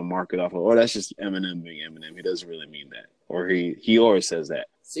 People are just gonna mark it off of, oh, that's just Eminem being Eminem. He doesn't really mean that, or he always says that.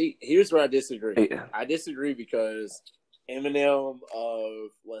 See, here's where I disagree. Yeah. I disagree because Eminem of,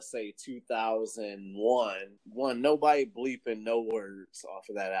 let's say, 2001, nobody bleeping no words off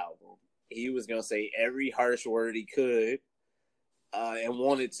of that album. He was going to say every harsh word he could and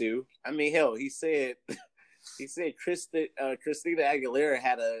wanted to. I mean, hell, he said Christina Aguilera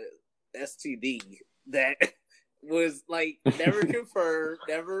had a STD that was, like, never confirmed,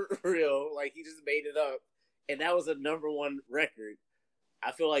 never real. Like, he just made it up. And that was a number one record.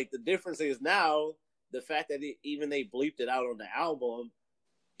 I feel like the difference is now the fact that even they bleeped it out on the album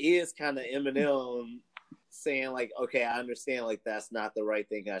is kind of Eminem saying like, okay, I understand, like that's not the right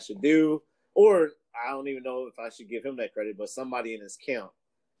thing I should do. Or I don't even know if I should give him that credit, but somebody in his camp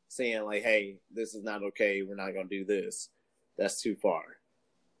saying like, hey, this is not okay. We're not going to do this. That's too far.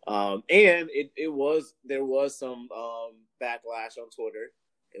 And there was some backlash on Twitter.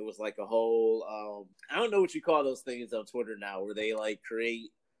 It was like a whole, I don't know what you call those things on Twitter now, where they like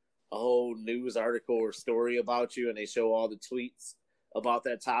create a whole news article or story about you and they show all the tweets about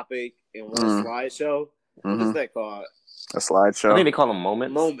that topic in one slideshow. What is that called? A slideshow. I think they call them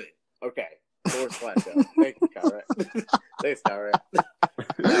moments. Moment. Okay. Or slideshow. Thank you, Conrad. Thanks, Conrad. Not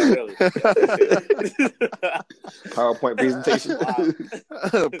really. PowerPoint presentation.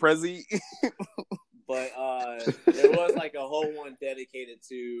 Prezi. But there was like a whole one dedicated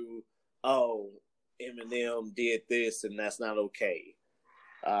to, Eminem did this and that's not okay.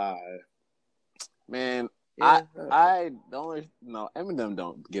 Man, Yeah. Eminem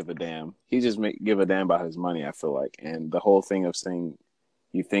don't give a damn. He just give a damn about his money, I feel like. And the whole thing of saying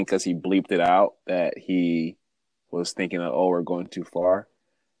you think because he bleeped it out that he was thinking that, we're going too far.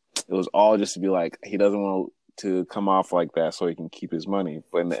 It was all just to be like, he doesn't want to come off like that so he can keep his money.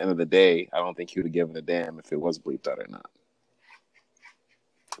 But in the end of the day, I don't think he would have given a damn if it was bleeped out or not.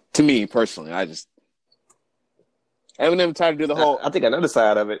 To me, personally, Eminem tried to do the whole... I think another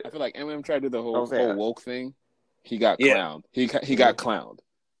side of it. I feel like Eminem tried to do the whole saying, woke thing. He got clowned. He got clowned.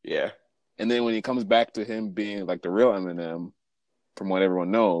 Yeah. And then when he comes back to him being like the real Eminem, from what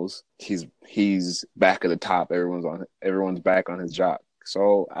everyone knows, he's back at the top. Everyone's back on his jock.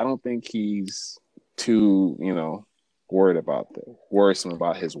 So I don't think he's too, worrisome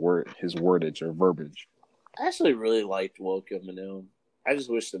about his wordage or verbiage. I actually really liked woke Eminem. I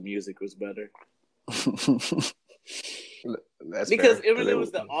just wish the music was better. That's because fair. Eminem was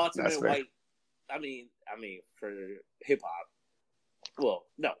the ultimate That's fair. white. I mean, for hip hop. Well,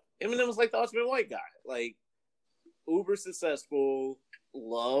 no, Eminem was like the ultimate white guy. Like uber successful,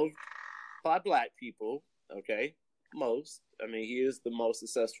 loved by black people. Okay, most. I mean, he is the most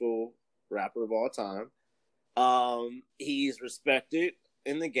successful rapper of all time. He's respected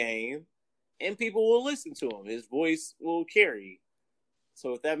in the game, and people will listen to him. His voice will carry.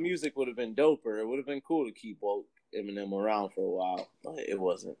 So if that music would have been doper, it would have been cool to keep woke Eminem around for a while, but it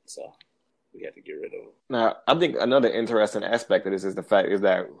wasn't. So we had to get rid of him. Now, I think another interesting aspect of this is the fact is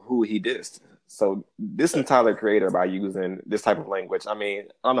that who he dissed. So this Tyler Creator by using this type of language. I mean,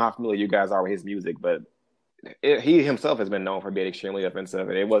 I don't know how familiar you guys are with his music, but he himself has been known for being extremely offensive,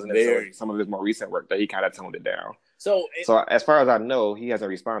 and it wasn't until some of his more recent work that he kind of toned it down. So as far as I know, he hasn't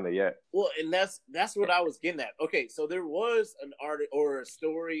responded yet. Well, and that's what I was getting at. Okay, so there was an art or a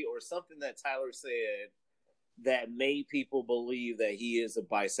story or something that Tyler said that made people believe that he is a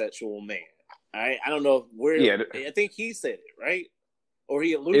bisexual man. I don't know where. Yeah. I think he said it, right? Or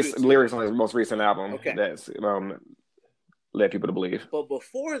he alluded It's to lyrics it. on his most recent album Okay. that's led people to believe. But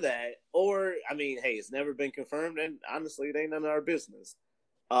before that, or I mean, hey, it's never been confirmed, and honestly, it ain't none of our business.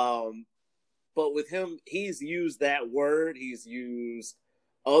 But with him, he's used that word. He's used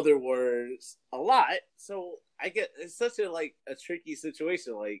other words a lot. So I get it's such a tricky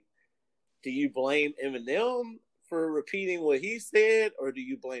situation. Like, do you blame Eminem for repeating what he said, or do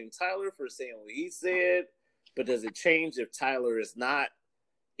you blame Tyler for saying what he said? But does it change if Tyler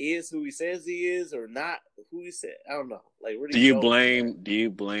is who he says he is, or not who he said? I don't know. Like, where Do you go?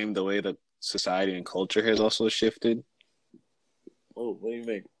 blame the way that society and culture has also shifted? Oh, what do you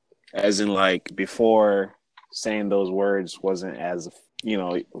mean? As in, like, before, saying those words wasn't as,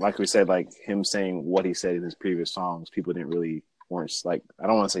 like we said, like him saying what he said in his previous songs, people weren't like, I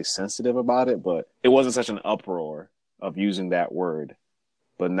don't want to say sensitive about it, but it wasn't such an uproar of using that word.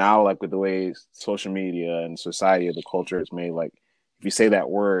 But now, like, with the way social media and society of the culture is made, like, if you say that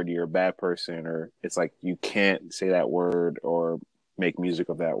word, you're a bad person, or it's like you can't say that word or make music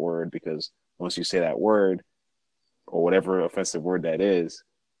of that word, because once you say that word or whatever offensive word that is,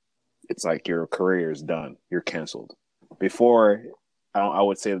 it's like your career is done. You're canceled. Before, I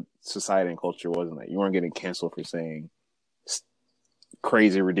would say society and culture wasn't that. You weren't getting canceled for saying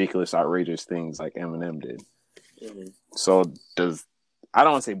crazy, ridiculous, outrageous things like Eminem did. Mm-hmm. So I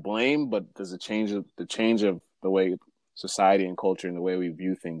don't want to say blame, but does the change of the way society and culture and the way we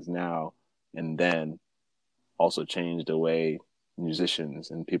view things now and then also change the way musicians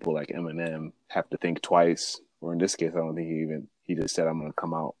and people like Eminem have to think twice? Or in this case, I don't think he just said, I'm going to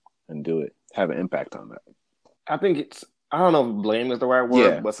come out and do it, have an impact on that. I think I don't know if blame is the right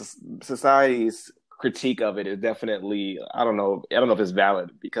word, but society's critique of it is definitely, I don't know if it's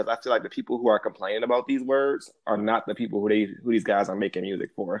valid, because I feel like the people who are complaining about these words are not the people who these guys are making music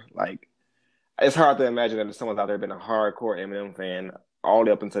for. Like, it's hard to imagine that someone's out there been a hardcore Eminem fan all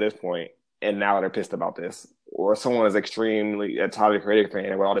the way up until this point, and now they're pissed about this. Or someone is extremely a Tyler Creator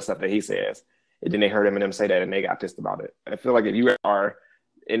fan with all the stuff that he says, and then they heard Eminem say that and they got pissed about it. I feel like if you are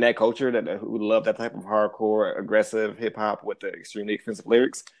in that culture who love that type of hardcore, aggressive hip hop with the extremely offensive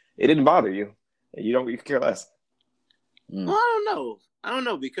lyrics, it didn't bother you. You can care less. Well, I don't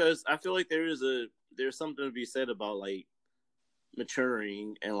know, because I feel like there's something to be said about, like,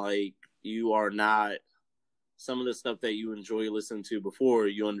 maturing, and, like, you are not some of the stuff that you enjoy listening to before,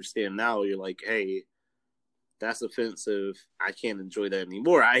 you understand now. You're like, hey, that's offensive. I can't enjoy that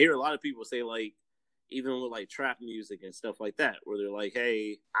anymore. I hear a lot of people say, like, even with, like, trap music and stuff like that, where they're like,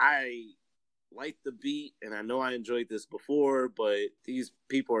 hey, I like the beat and I know I enjoyed this before, but these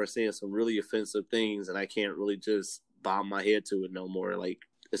people are saying some really offensive things and I can't really just bob my head to it no more. Like,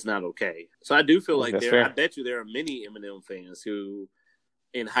 it's not okay. So I do feel like I bet you there are many Eminem fans who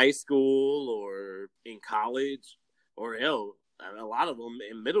in high school or in college, or hell, a lot of them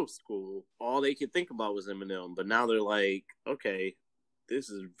in middle school, all they could think about was Eminem. But now they're like, okay, this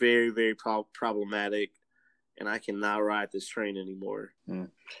is very, very problematic, and I cannot ride this train anymore.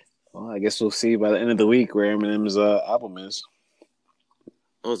 Well, I guess we'll see by the end of the week where Eminem's album is.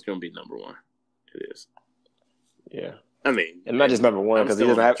 Oh, it's going to be number one. It is. Yeah. I mean, and not just number one, because there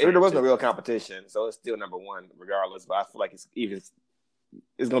was no real competition, so it's still number one regardless. But I feel like it's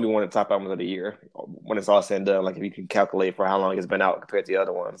going to be one of the top albums of the year when it's all said and done. Like, if you can calculate for how long it's been out compared to the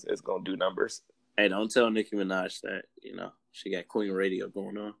other ones, it's going to do numbers. Hey, don't tell Nicki Minaj that, she got Queen Radio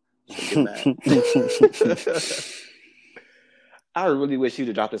going on. She'll get mad. I really wish you'd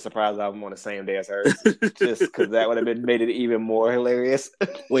have dropped a surprise album on the same day as hers, just because that would have made it even more hilarious.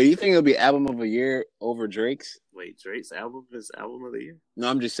 Wait, you think it'll be album of the year over Drake's? Wait, Drake's album is album of the year? No,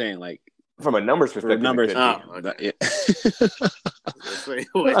 I'm just saying, like, from a numbers perspective. Okay.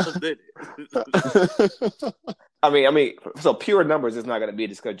 I mean, so pure numbers is not going to be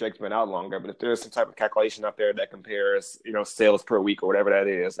just because Drake's been out longer. But if there's some type of calculation out there that compares, sales per week or whatever that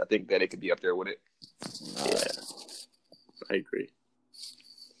is, I think that it could be up there with it. Yeah, I agree.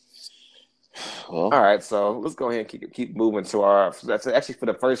 Well, all right, so let's go ahead and keep moving to our. That's actually for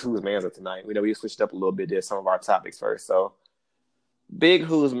the first Who's Man's of tonight. We switched up a little bit. Did some of our topics first. So, big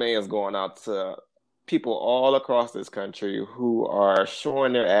Who's Man's going out to people all across this country who are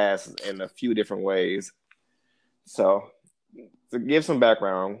showing their ass in a few different ways. So, to give some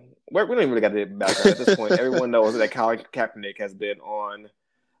background, we don't even really got the background at this point. Everyone knows that Colin Kaepernick has been on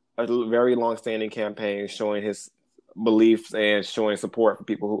a very long-standing campaign showing his beliefs and showing support for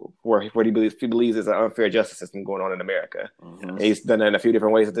people who he believes is an unfair justice system going on in America. Mm-hmm. He's done that in a few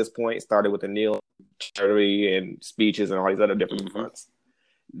different ways at this point. Started with the Neil charity and speeches and all these other different fronts.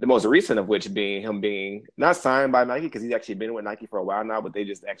 The most recent of which being him being not signed by Nike because he's actually been with Nike for a while now, but they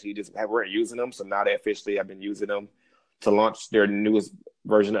just weren't using them. So now they officially have been using them to launch their newest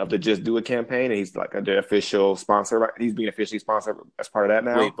version of the Just Do It campaign. And he's like their official sponsor. He's being officially sponsored as part of that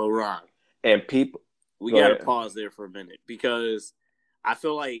now. Wait, but Ron, and people, we got to pause there for a minute because I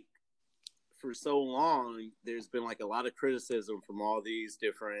feel like for so long there's been like a lot of criticism from all these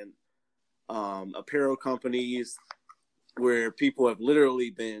different apparel companies where people have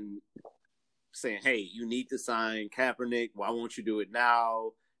literally been saying, hey, you need to sign Kaepernick. Why won't you do it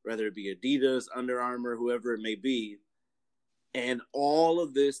now? Whether it be Adidas, Under Armour, whoever it may be. And all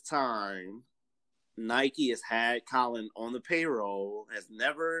of this time, Nike has had Colin on the payroll, has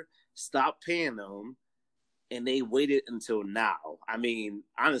never stopped paying them, and they waited until now. I mean,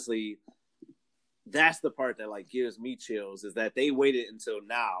 honestly, that's the part that like gives me chills is that they waited until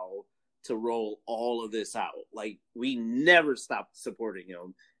now to roll all of this out. Like, we never stopped supporting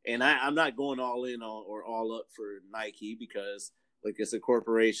him. And I'm not going all in on or all up for Nike because, like, it's a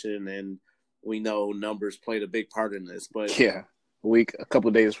corporation and we know numbers played a big part in this. But yeah, a couple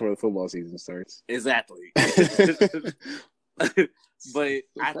of days before the football season starts. Exactly. But Surprise.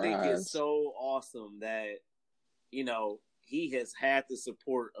 I think it's so awesome that, you know, he has had the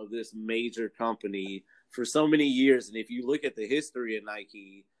support of this major company for so many years. And if you look at the history of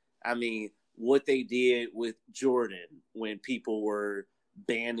Nike, I mean, what they did with Jordan when people were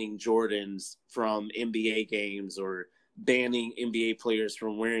banning Jordans from NBA games or banning NBA players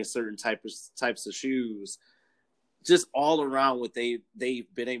from wearing certain types of shoes, just all around what they've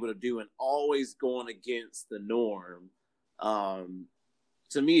been able to do and always going against the norm.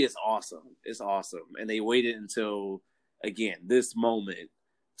 To me, it's awesome. It's awesome. And they waited until, again, this moment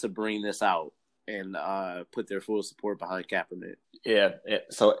to bring this out and put their full support behind Kaepernick. Yeah.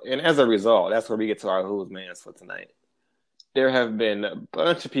 So, and as a result, that's where we get to our Who's Mans for tonight. There have been a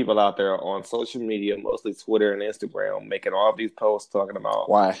bunch of people out there on social media, mostly Twitter and Instagram, making all of these posts talking about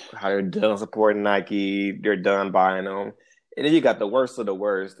how they're done supporting Nike, they're done buying them. And then you got the worst of the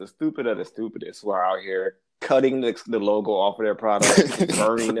worst, the stupid of the stupidest who are out here cutting the logo off of their products,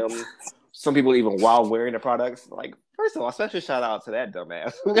 burning them. Some people even while wearing the products. Like, first of all, special shout out to that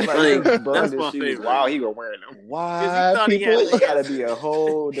dumbass. Like, burned his shoes while he was wearing them. Why people? You gotta be a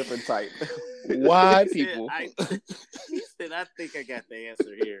whole different type. Why people? He said, "I think I got the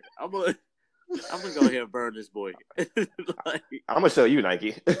answer here. I'm gonna go ahead and burn this boy." Like, I'm gonna show you,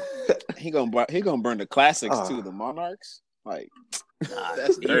 Nike. He gonna burn the classics too, the Monarchs. Like,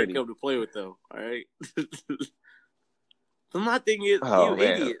 that's dirty. He didn't come to play with them. All right. But my thing is,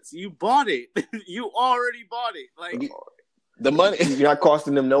 idiots, you bought it. You already bought it. Like, the money, you're not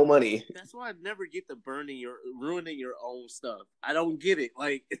costing them no money. That's why I never get the ruining your own stuff. I don't get it.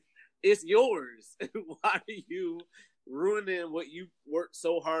 Like, it's yours. Why are you ruining what you worked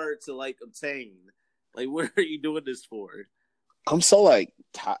so hard to like obtain? Like, what are you doing this for? I'm so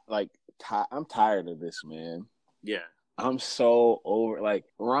I'm tired of this, man. Yeah, I'm so over. Like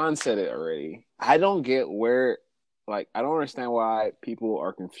Ron said it already. I don't get where. Like, I don't understand why people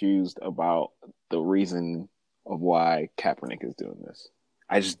are confused about the reason of why Kaepernick is doing this.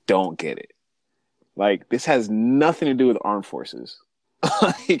 I just don't get it. Like, this has nothing to do with armed forces.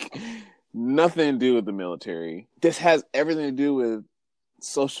 Like, nothing to do with the military. This has everything to do with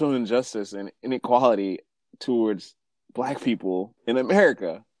social injustice and inequality towards Black people in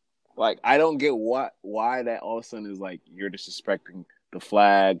America. Like, I don't get why that all of a sudden is like, you're disrespecting the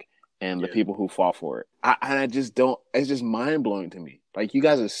flag and the people who fought for it. I just don't, it's just mind blowing to me. Like, you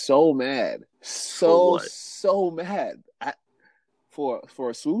guys are so mad. So mad. For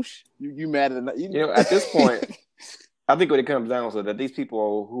a swoosh? You mad at you know, at this point, I think what it comes down to that these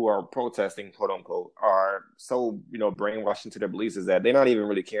people who are protesting, quote unquote, are so, you know, brainwashed into their beliefs is that they're not even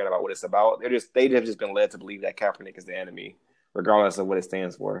really caring about what it's about. They have just been led to believe that Kaepernick is the enemy, regardless of what it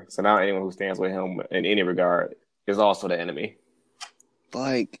stands for. So now anyone who stands with him in any regard is also the enemy.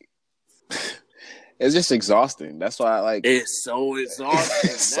 Like, it's just exhausting. That's why it's so exhausting.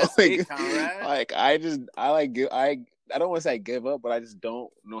 That's it, Conrad. Like, I don't want to say I give up, but I just don't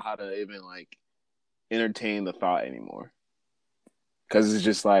know how to even like entertain the thought anymore. Because it's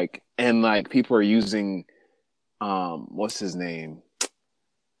just like, and like people are using, what's his name?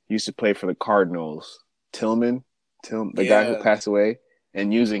 He used to play for the Cardinals, Tillman, the guy who passed away,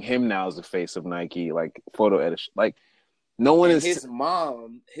 and using him now as the face of Nike, like photo edit, like. No one is. His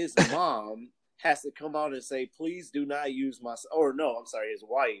mom has to come out and say, "Please do not use my." Or no, I'm sorry. His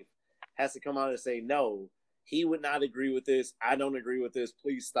wife has to come out and say, "No, he would not agree with this. I don't agree with this.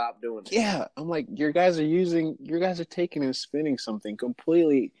 Please stop doing it." Yeah, I'm like, you guys are taking and spinning something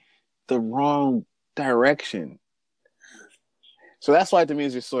completely the wrong direction. So that's why to me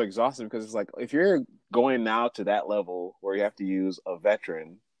it's just so exhausting because it's like if you're going now to that level where you have to use a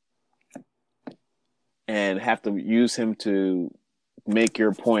veteran and have to use him to make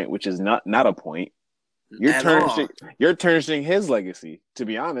your point, which is not a point, you're tarnishing his legacy, to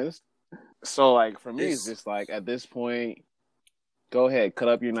be honest. So like for me, it's just like at this point, go ahead, cut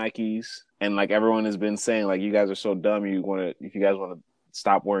up your Nikes, and like everyone has been saying, like you guys are so dumb. If you guys want to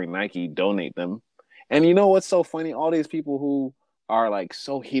stop wearing Nike, donate them. And you know what's so funny? All these people who are like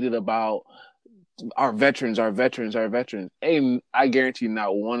so heated about our veterans. And I guarantee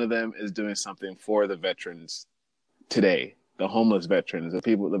not one of them is doing something for the veterans today. The homeless veterans,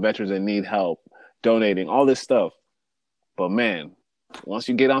 the veterans that need help, donating, all this stuff. But man, once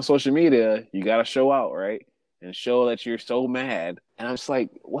you get on social media, you got to show out, right? And show that you're so mad. And I'm just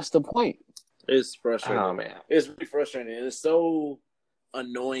like, what's the point? It's frustrating. Oh, man. It's really frustrating. It's so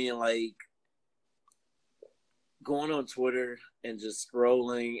annoying, like, going on Twitter and just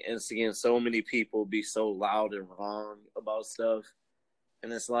scrolling and seeing so many people be so loud and wrong about stuff.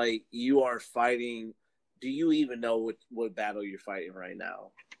 And it's like, you are fighting. Do you even know what battle you're fighting right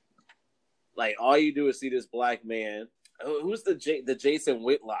now? Like, all you do is see this black man. Who's the Jason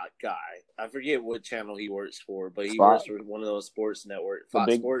Whitlock guy? I forget what channel he works for, but he works for one of those sports networks.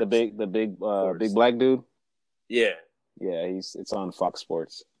 Fox Sports. The big black dude. Yeah, it's on Fox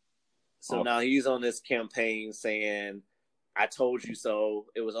Sports. So now he's on this campaign saying, "I told you so."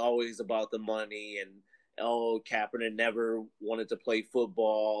 It was always about the money, and Kaepernick never wanted to play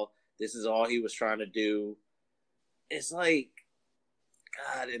football. This is all he was trying to do. It's like,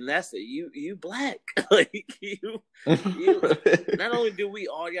 God, and that's it. You black. Like you not only do we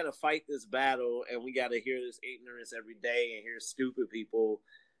all gotta fight this battle and we gotta hear this ignorance every day and hear stupid people,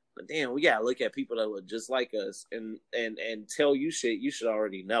 but damn, we gotta look at people that look just like us and tell you shit you should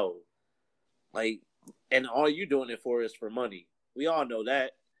already know. Like, and all you doing it for is for money. We all know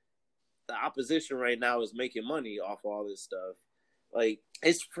that. The opposition right now is making money off all this stuff. Like,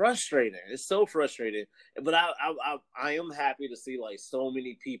 it's frustrating. It's so frustrating. But I am happy to see like so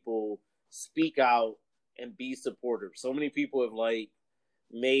many people speak out and be supportive. So many people have like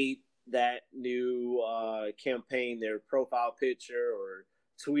made that new campaign their profile picture or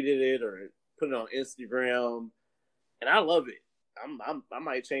tweeted it or put it on Instagram, and I love it. I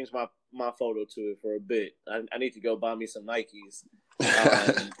might change my photo to it for a bit. I need to go buy me some Nikes.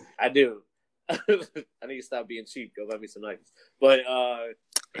 I do. I need to stop being cheap. Go buy me some Nikes. But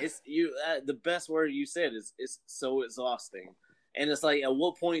it's you. The best word you said is it's so exhausting. And it's like, at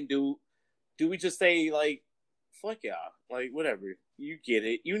what point do we just say like, fuck y'all, like whatever, you get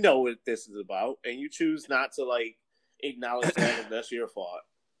it, you know what this is about, and you choose not to like acknowledge that, and that's your fault.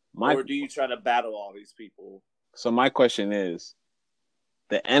 Or do you try to battle all these people? So my question is,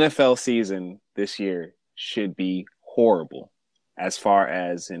 the NFL season this year should be horrible as far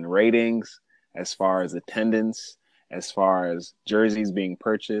as in ratings, as far as attendance, as far as jerseys being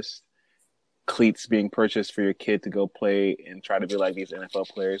purchased, cleats being purchased for your kid to go play and try to be like these NFL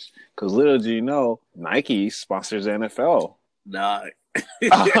players. Because little do you know, Nike sponsors the NFL. Nah.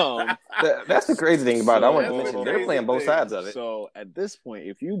 That's the crazy thing about it. I want to mention they're playing both sides of it. So at this point,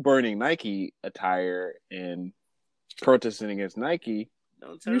 if you burning Nike attire and protesting against Nike,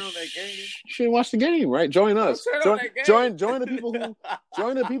 don't turn on that game. You shouldn't watch the game, right? Join us. Join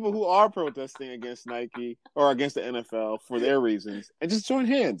the people who are protesting against Nike or against the NFL for their reasons, and just join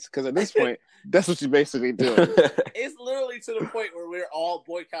hands. Because at this point, that's what you're basically doing. It's literally to the point where we're all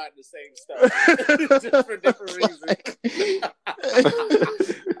boycotting the same stuff, just for different reasons.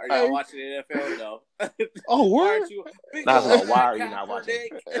 Are y'all watching the NFL? No. Oh, what? Why are you not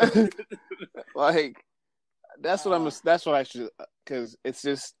watching? Like. That's what I should, because it's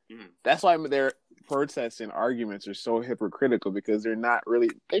just, that's why their protests and arguments are so hypocritical, because they're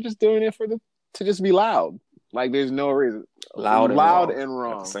just doing it to just be loud. Like, there's no reason. Loud and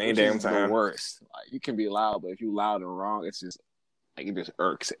wrong. At the same damn time. The worst. Like, you can be loud, but if you loud and wrong, it's just, like, it just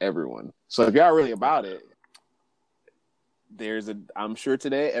irks everyone. So if y'all really about it, I'm sure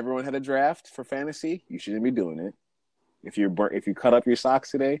today everyone had a draft for fantasy. You shouldn't be doing it. If you cut up your socks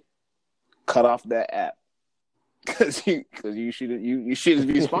today, cut off that app. Because you shouldn't be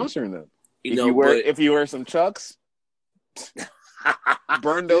sponsoring them. If you wear some Chucks,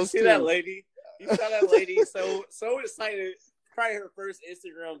 burn those. You saw that lady so excited. Probably her first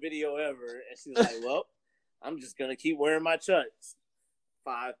Instagram video ever, and she's like, "Well, I'm just gonna keep wearing my Chucks."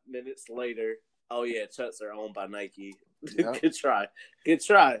 5 minutes later, oh yeah, Chucks are owned by Nike. Yep. Good try.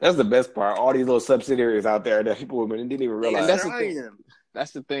 That's the best part. All these little subsidiaries out there that people didn't even realize.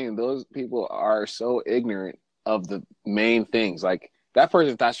 That's the thing. Those people are so ignorant of the main things. Like, that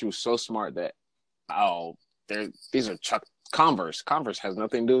person thought she was so smart that, these are Converse. Converse has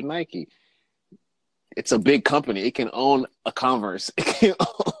nothing to do with Nike. It's a big company. It can own a Converse. It can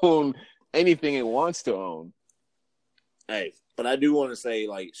own anything it wants to own. Hey, but I do want to say,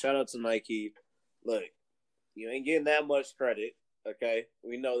 like, shout out to Nike. Look, you ain't getting that much credit, okay?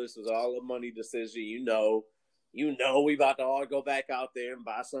 We know this was all a money decision. You know we about to all go back out there and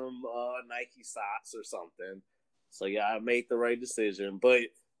buy some Nike socks or something. So, yeah, I made the right decision. But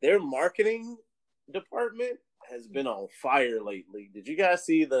their marketing department has been on fire lately. Did you guys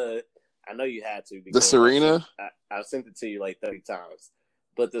see I know you had to. The Serena? I sent it to you like 30 times.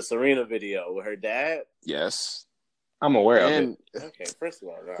 But the Serena video with her dad? Yes. I'm aware of it. Okay, first of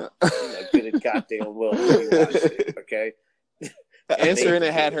all, good at goddamn well you watch it, okay? And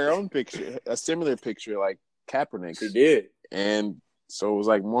Serena had her own picture, a similar picture like Kaepernick's. She did. And so it was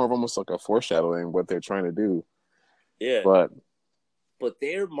like more of almost like a foreshadowing what they're trying to do. Yeah. But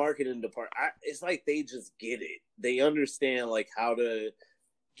their marketing department, it's like they just get it. They understand like how to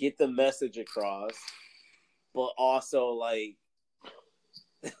get the message across, but also like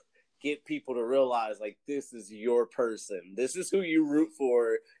get people to realize like this is your person. This is who you root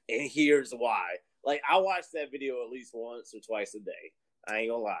for, and here's why. Like I watch that video at least once or twice a day. I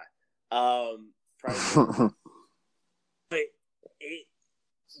ain't gonna lie. But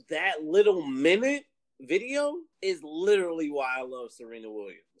that little minute video is literally why I love Serena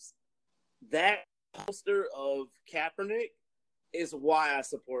Williams. That poster of Kaepernick is why I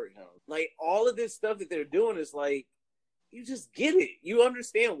support him. Like all of this stuff that they're doing is like, you just get it. You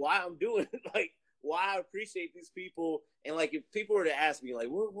understand why I'm doing it. Like why I appreciate these people. And like if people were to ask me like,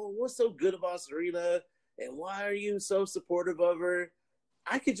 what's so good about Serena and why are you so supportive of her?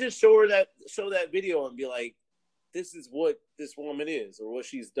 I could just show that video and be like, this is what this woman is or what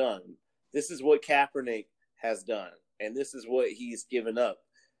she's done. This is what Kaepernick has done. And this is what he's given up.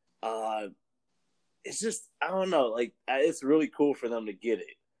 It's just, I don't know. Like, it's really cool for them to get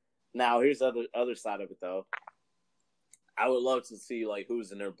it. Now, here's the other side of it, though. I would love to see, like,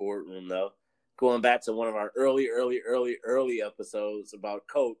 who's in their boardroom, though. Going back to one of our early episodes about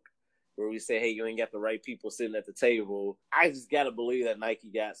Coke, where we say, hey, you ain't got the right people sitting at the table. I just got to believe that Nike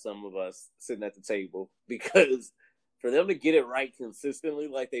got some of us sitting at the table. Because for them to get it right consistently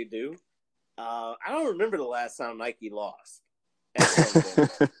like they do, I don't remember the last time Nike lost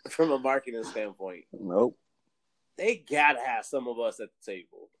from a marketing standpoint. Nope. They got to have some of us at the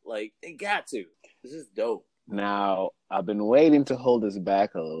table. Like, they got to. This is dope. Now, I've been waiting to hold this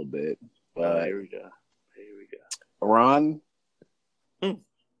back a little bit. But here we go. Ron,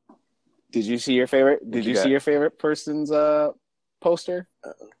 did you see your favorite? Did you see your favorite person's poster?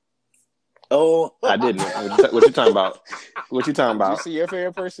 Uh-oh. Oh, I didn't. What you talking about? What you talking about? Did you see your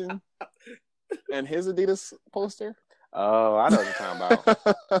favorite person and his Adidas poster? Oh, I know what you're talking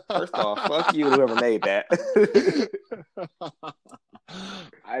about. First off, fuck you, whoever made that.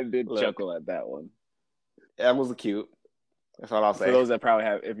 I did chuckle at that one. That was cute. That's all I'll say. For those that probably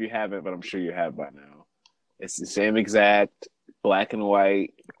have, if you haven't, but I'm sure you have by now, it's the same exact black and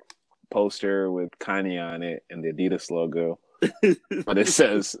white poster with Kanye on it and the Adidas logo. But it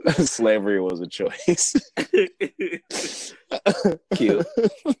says slavery was a choice. Cute.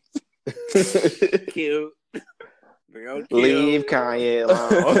 Cute. Real cute. Leave Kanye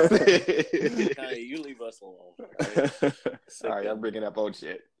alone. Kanye, you leave us alone. Right? Sorry, I'm bringing up old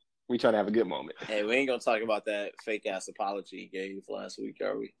shit. We trying to have a good moment. Hey, we ain't gonna talk about that fake ass apology he gave last week,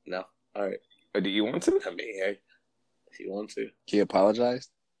 are we? No. All right. Do you want to? I mean, hey, if you want to. He apologized?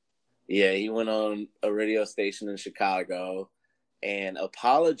 Yeah, he went on a radio station in Chicago and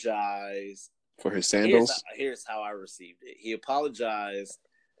apologized for his sandals. Here's how I received it. He apologized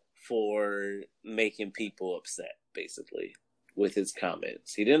for making people upset, basically, with his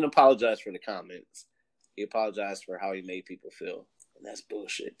comments. He didn't apologize for the comments. He apologized for how he made people feel. And that's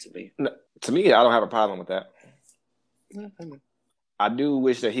bullshit to me. No, to me, I don't have a problem with that. I do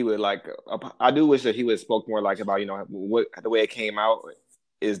wish that he would spoke more like about, what the way it came out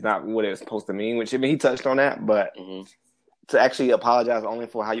is not what it's supposed to mean, which, I mean, he touched on that, but to actually apologize only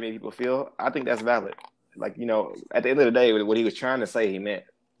for how you made people feel, I think that's valid. Like, at the end of the day, what he was trying to say, he meant.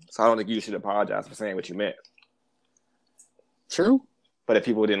 So I don't think you should apologize for saying what you meant. True. But if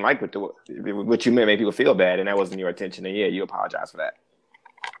people didn't like what you meant made people feel bad and that wasn't your intention, then yeah, you apologize for that.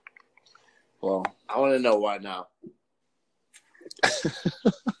 Well, I want to know why now.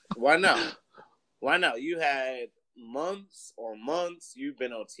 Why now? Why now? You had months on months. You've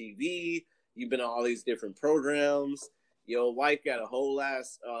been on TV. You've been on all these different programs. Your wife got a whole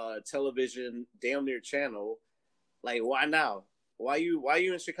ass television damn near channel. Like, why now? Why you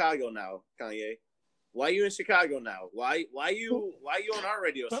in Chicago now, Kanye? Why you in Chicago now? Why you on our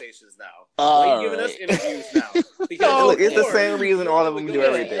radio stations now? Why you giving us interviews now? Because look, it's the same reason all of them do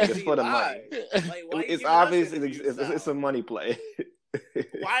everything. It's for the money. Like, It's obvious. It's a money play.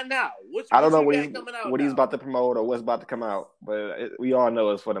 Why now? I don't know what he's about to promote or what's about to come out, but we all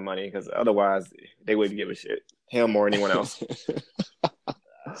know it's for the money because otherwise they wouldn't give a shit. Him or anyone else.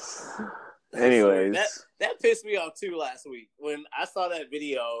 Anyways, that pissed me off too last week when I saw that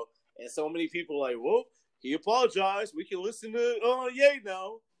video and so many people like, well, he apologized. We can listen to Ye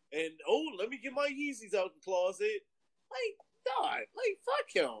now, and let me get my Yeezys out the closet. Like, God, like fuck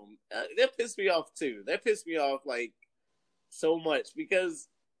him. That pissed me off too. That pissed me off like so much because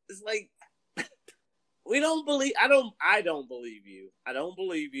it's like I don't believe you. I don't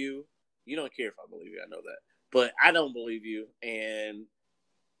believe you. You don't care if I believe you. I know that, but I don't believe you, and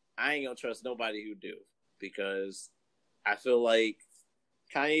I ain't gonna trust nobody who do because I feel like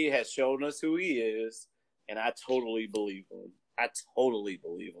Kanye has shown us who he is, and I totally believe him.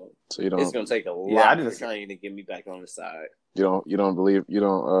 So it's gonna take a lot for Kanye to get me back on his side. You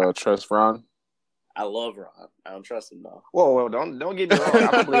don't trust Ron? I love Ron. I don't trust him though. Whoa, don't get me wrong.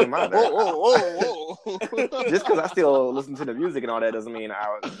 I don't believe him either. Whoa. Just because I still listen to the music and all that doesn't mean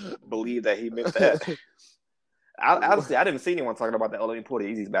I believe that he meant that. Honestly, I didn't see anyone talking about that. Let me pull the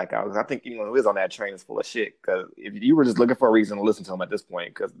Yeezys back out because I think anyone who is on that train is full of shit. Because if you were just looking for a reason to listen to him at this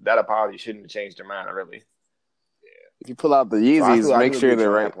point, because that apology shouldn't have changed your mind, really. Yeah. If you pull out the Yeezys, make sure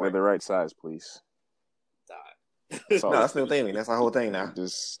they're the right size, please. No, that's the thing. That's the whole thing now.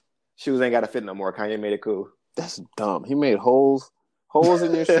 Shoes ain't got to fit no more. Kanye made it cool. That's dumb. He made holes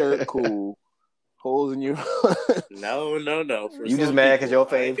in your shirt cool. Holes in your No. You just mad because your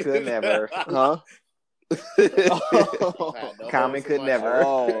fave could never, huh? Common could never.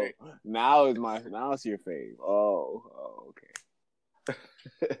 Oh, now it's your fave. Oh, okay.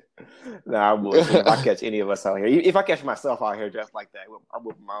 Nah, I'm bullshit. If I catch any of us out here, if I catch myself out here dressed like that, I'm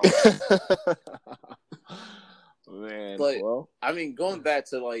whooping my own. Man, but I mean, going back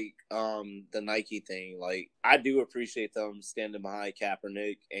to like the Nike thing, like I do appreciate them standing behind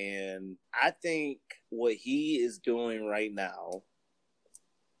Kaepernick, and I think what he is doing right now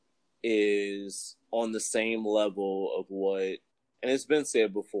is on the same level of what, and it's been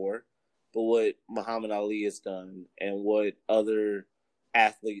said before, but what Muhammad Ali has done and what other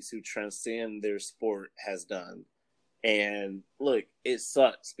athletes who transcend their sport has done. And look, it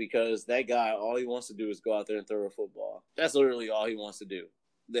sucks because that guy, all he wants to do is go out there and throw a football. That's literally all he wants to do.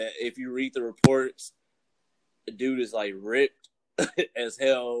 That if you read the reports, the dude is like ripped as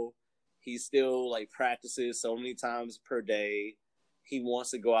hell. He still like practices so many times per day. He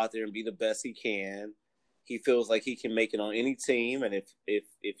wants to go out there and be the best he can. He feels like he can make it on any team. And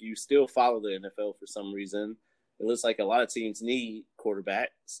if you still follow the NFL for some reason, it looks like a lot of teams need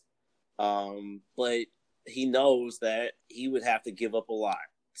quarterbacks. But he knows that he would have to give up a lot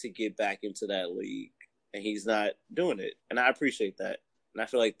to get back into that league. And he's not doing it. And I appreciate that. And I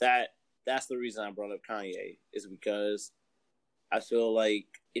feel like that's the reason I brought up Kanye, is because I feel like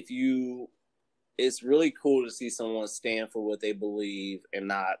it's really cool to see someone stand for what they believe and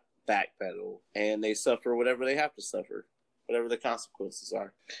not backpedal, and they suffer whatever they have to suffer, whatever the consequences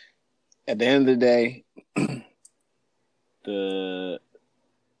are. At the end of the day,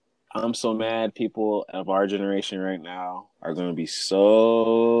 I'm so mad people of our generation right now are going to be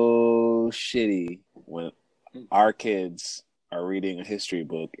so shitty when our kids are reading a history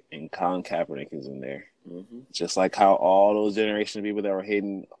book and Colin Kaepernick is in there. Mm-hmm. Just like how all those generations of people that were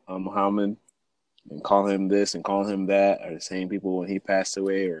hating Muhammad and calling him this and calling him that are the same people when he passed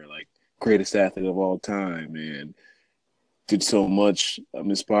away or like greatest athlete of all time and did so much. I'm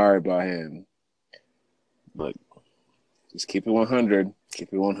inspired by him. But just keep it 100.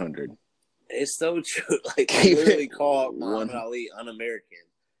 Keep it 100. It's so true. Like, they literally called Muhammad Ali un-American.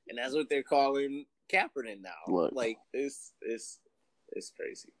 And that's what they're calling Kaepernick now. Look. Like, it's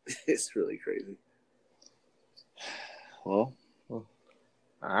crazy. It's really crazy. Well, all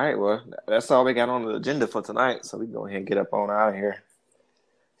right. Well, that's all we got on the agenda for tonight. So we can go ahead and get up on out of here.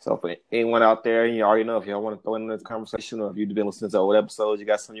 So for anyone out there, you already know if y'all want to throw in this conversation or if you've been listening to old episodes, you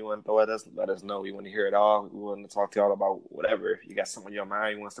got something you want to throw at us, let us know. We want to hear it all. We want to talk to y'all about whatever. If you got something on your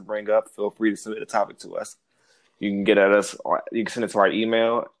mind you want us to bring up, feel free to submit a topic to us. You can get at us, or you can send it to our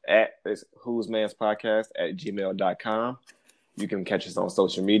email at whosmanspodcast@gmail.com. You can catch us on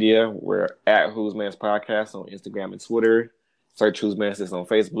social media. We're at Who's Man's Podcast on Instagram and Twitter. Search Who's Man's on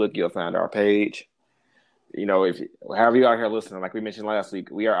Facebook. You'll find our page. You know, however you out here listening, like we mentioned last week,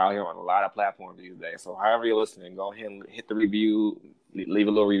 we are out here on a lot of platforms these days. So however you're listening, go ahead and hit the review, leave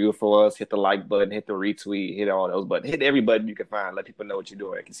a little review for us, hit the like button, hit the retweet, hit all those buttons, hit every button you can find. Let people know what you're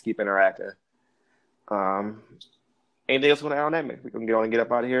doing. Just keep interacting. Anything else you want to add on that, man? We can get on and get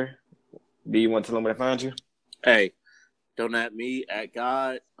up out of here. Do you want to tell them where to find you? Hey, don't at me, at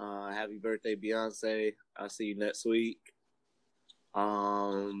God. Happy birthday, Beyonce. I'll see you next week.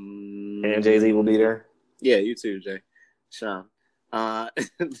 And Jay-Z will be there. Yeah, you too, Jay. Sean.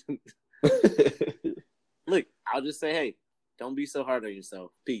 Look, I'll just say, hey, don't be so hard on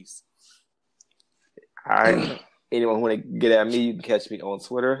yourself. Peace. All right. Anyone who want to get at me, you can catch me on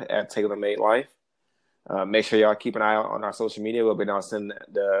Twitter at TaylorMadeLife. Make sure y'all keep an eye out on our social media. We'll be announcing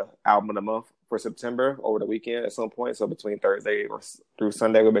the album of the month for September over the weekend at some point. So between Thursday through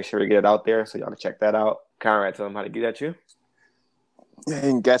Sunday, we'll make sure we get it out there so y'all can check that out. Conrad, tell them how to get at you. You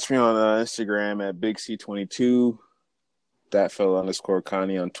can catch me on Instagram at BigC22,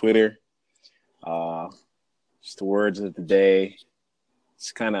 _Connie on Twitter. Just the words of the day.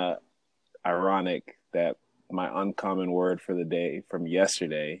 It's kind of ironic that my uncommon word for the day from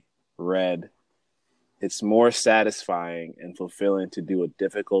yesterday read, "It's more satisfying and fulfilling to do a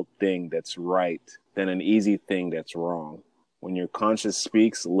difficult thing that's right than an easy thing that's wrong. When your conscience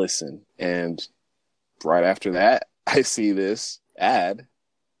speaks, listen." And right after that, I see this ad,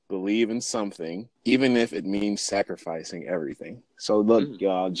 "Believe in something, even if it means sacrificing everything." So look,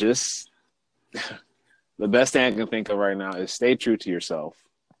 y'all, just the best thing I can think of right now is stay true to yourself.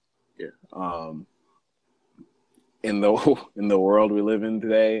 Yeah. In the world we live in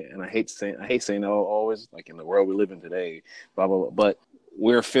today, and I hate saying always, like, in the world we live in today, blah blah blah. But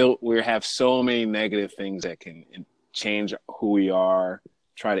we have so many negative things that can change who we are,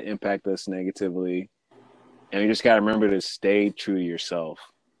 try to impact us negatively, and you just got to remember to stay true to yourself,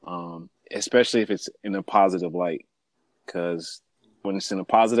 especially if it's in a positive light, because when it's in a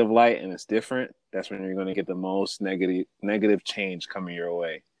positive light and it's different, that's when you're going to get the most negative change coming your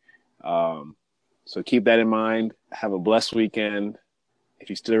way. So keep that in mind. Have a blessed weekend. If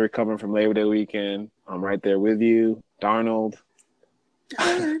you're still recovering from Labor Day weekend, I'm right there with you. Darnold.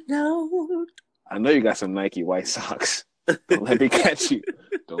 I know you got some Nike White Sox. Don't let me catch you.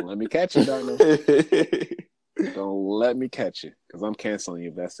 Don't let me catch you, Darnold. Don't let me catch you, because I'm canceling you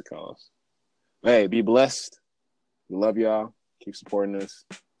if that's the cause. Hey, be blessed. We love y'all. Keep supporting us.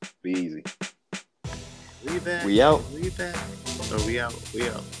 Be easy. We back. We out. We back. Oh, we out. We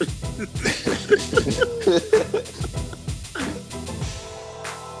out.